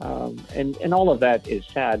 and all of that is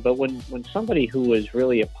sad. But when somebody who was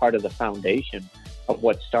really a part of the foundation of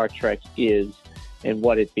what Star Trek is and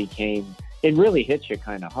what it became, it really hits you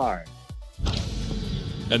kind of hard.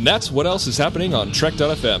 And that's what else is happening on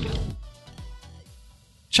Trek.fm.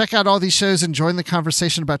 Check out all these shows and join the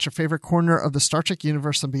conversation about your favorite corner of the Star Trek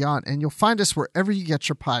universe and beyond, and you'll find us wherever you get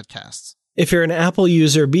your podcasts. If you're an Apple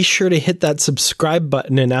user, be sure to hit that subscribe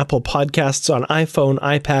button in Apple Podcasts on iPhone,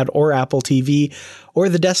 iPad, or Apple TV, or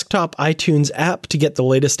the desktop iTunes app to get the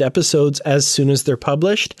latest episodes as soon as they're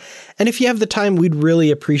published. And if you have the time, we'd really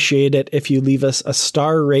appreciate it if you leave us a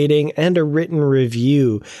star rating and a written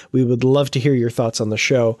review. We would love to hear your thoughts on the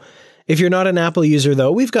show. If you're not an Apple user,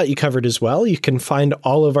 though, we've got you covered as well. You can find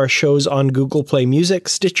all of our shows on Google Play Music,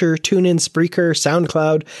 Stitcher, TuneIn, Spreaker,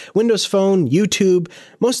 SoundCloud, Windows Phone, YouTube,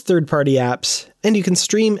 most third-party apps, and you can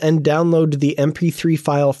stream and download the MP3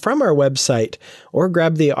 file from our website, or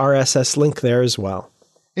grab the RSS link there as well.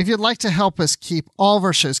 If you'd like to help us keep all of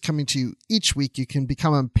our shows coming to you each week, you can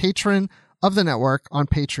become a patron of the network on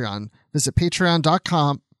Patreon. Visit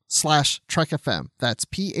patreon.com patreon.com/trekfm. That's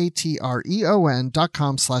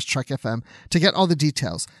patreon.com/trekfm to get all the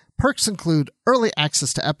details. Perks include early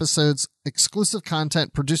access to episodes, exclusive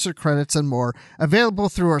content, producer credits, and more, available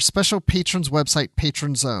through our special patrons website,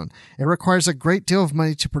 Patron Zone. It requires a great deal of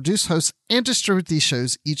money to produce, host, and distribute these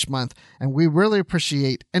shows each month, and we really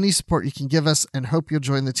appreciate any support you can give us and hope you'll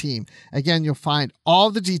join the team. Again, you'll find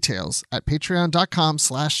all the details at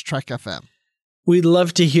patreon.com/trekfm. We'd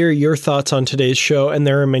love to hear your thoughts on today's show, and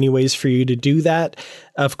there are many ways for you to do that.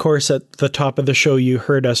 Of course, at the top of the show, you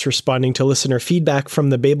heard us responding to listener feedback from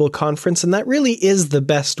the Babel Conference, and that really is the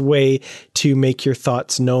best way to make your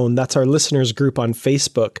thoughts known. That's our listeners group on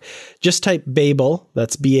Facebook. Just type Babel,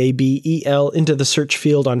 that's Babel, into the search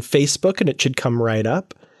field on Facebook, and it should come right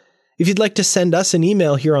up. If you'd like to send us an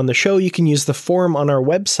email here on the show, you can use the form on our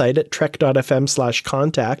website at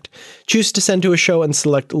trek.fm/contact. Choose to send to a show and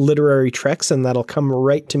select Literary Treks, and that'll come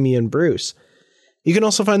right to me and Bruce. You can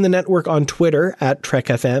also find the network on Twitter at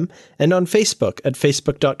TrekFM and on Facebook at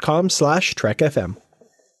facebook.com/TrekFM.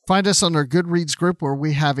 Find us on our Goodreads group, where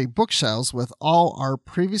we have a bookshelves with all our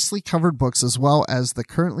previously covered books as well as the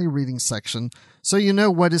currently reading section, so you know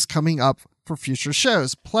what is coming up for future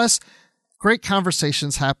shows. Plus, great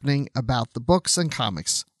conversations happening about the books and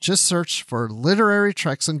comics. Just search for Literary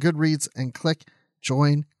Treks on Goodreads and click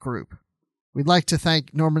Join Group. We'd like to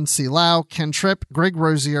thank Norman C. Lau, Ken Tripp, Greg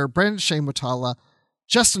Rozier, Brandon-Shea Mutala,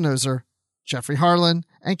 Justin Oser, Jeffery Harlan,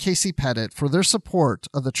 and Casey Pettitt for their support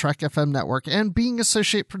of the Trek FM network and being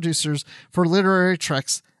associate producers for Literary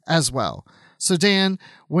Treks as well. So Dan,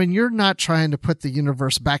 when you're not trying to put the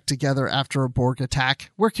universe back together after a Borg attack,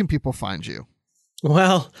 where can people find you?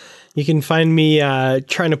 Well, you can find me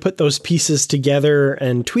trying to put those pieces together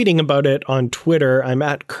and tweeting about it on Twitter. I'm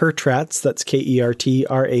at Kertrats, that's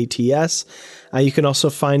Kertrats. You can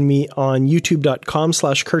also find me on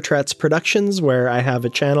youtube.com/Kertrats Productions, where I have a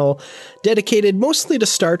channel dedicated mostly to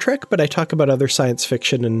Star Trek, but I talk about other science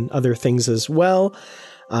fiction and other things as well.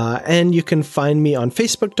 And you can find me on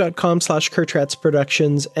facebook.com/Kertrats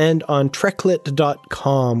Productions and on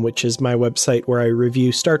treklit.com, which is my website where I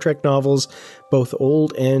review Star Trek novels, both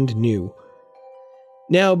old and new.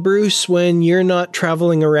 Now, Bruce, when you're not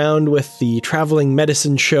traveling around with the traveling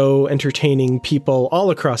medicine show entertaining people all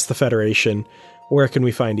across the Federation, where can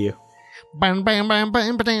we find you? Well,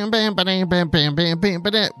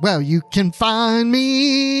 you can find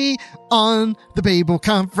me on the Babel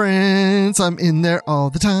Conference. I'm in there all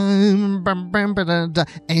the time.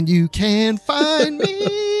 And you can find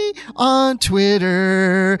me on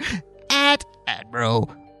Twitter at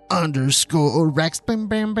Admiral_Rex.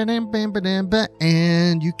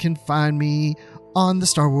 And you can find me on the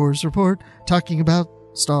Star Wars Report talking about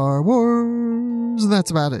Star Wars. And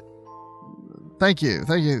that's about it. Thank you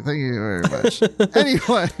very much.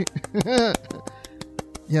 Anyway,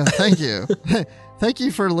 yeah, thank you. Thank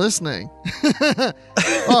you for listening.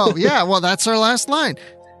 Oh, yeah, well, that's our last line.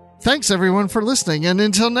 Thanks, everyone, for listening, and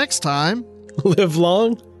until next time, live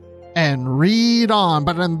long and read on.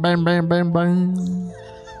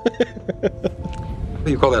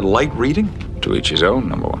 You call that light reading? To each his own,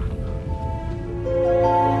 number one.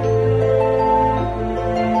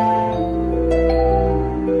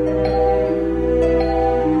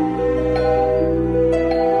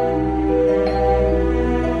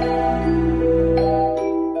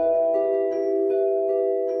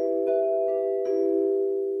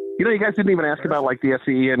 You know, you guys didn't even ask about like the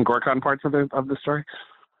SCE and Gorkon parts of the story.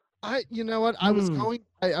 You know what? I was going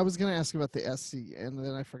to ask about the SC, and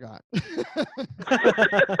then I forgot.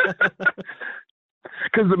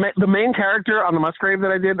 Because the main character on the Musgrave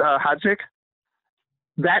that I did, Hadjik,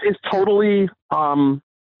 that is totally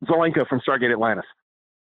Zelenka from Stargate Atlantis.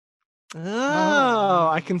 Oh,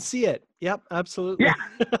 I can see it. Yep, absolutely. Yeah.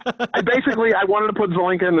 I wanted to put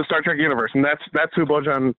Zelenka in the Star Trek universe, and that's who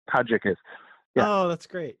Bojan Hadjik is. Yeah. Oh, that's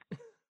great.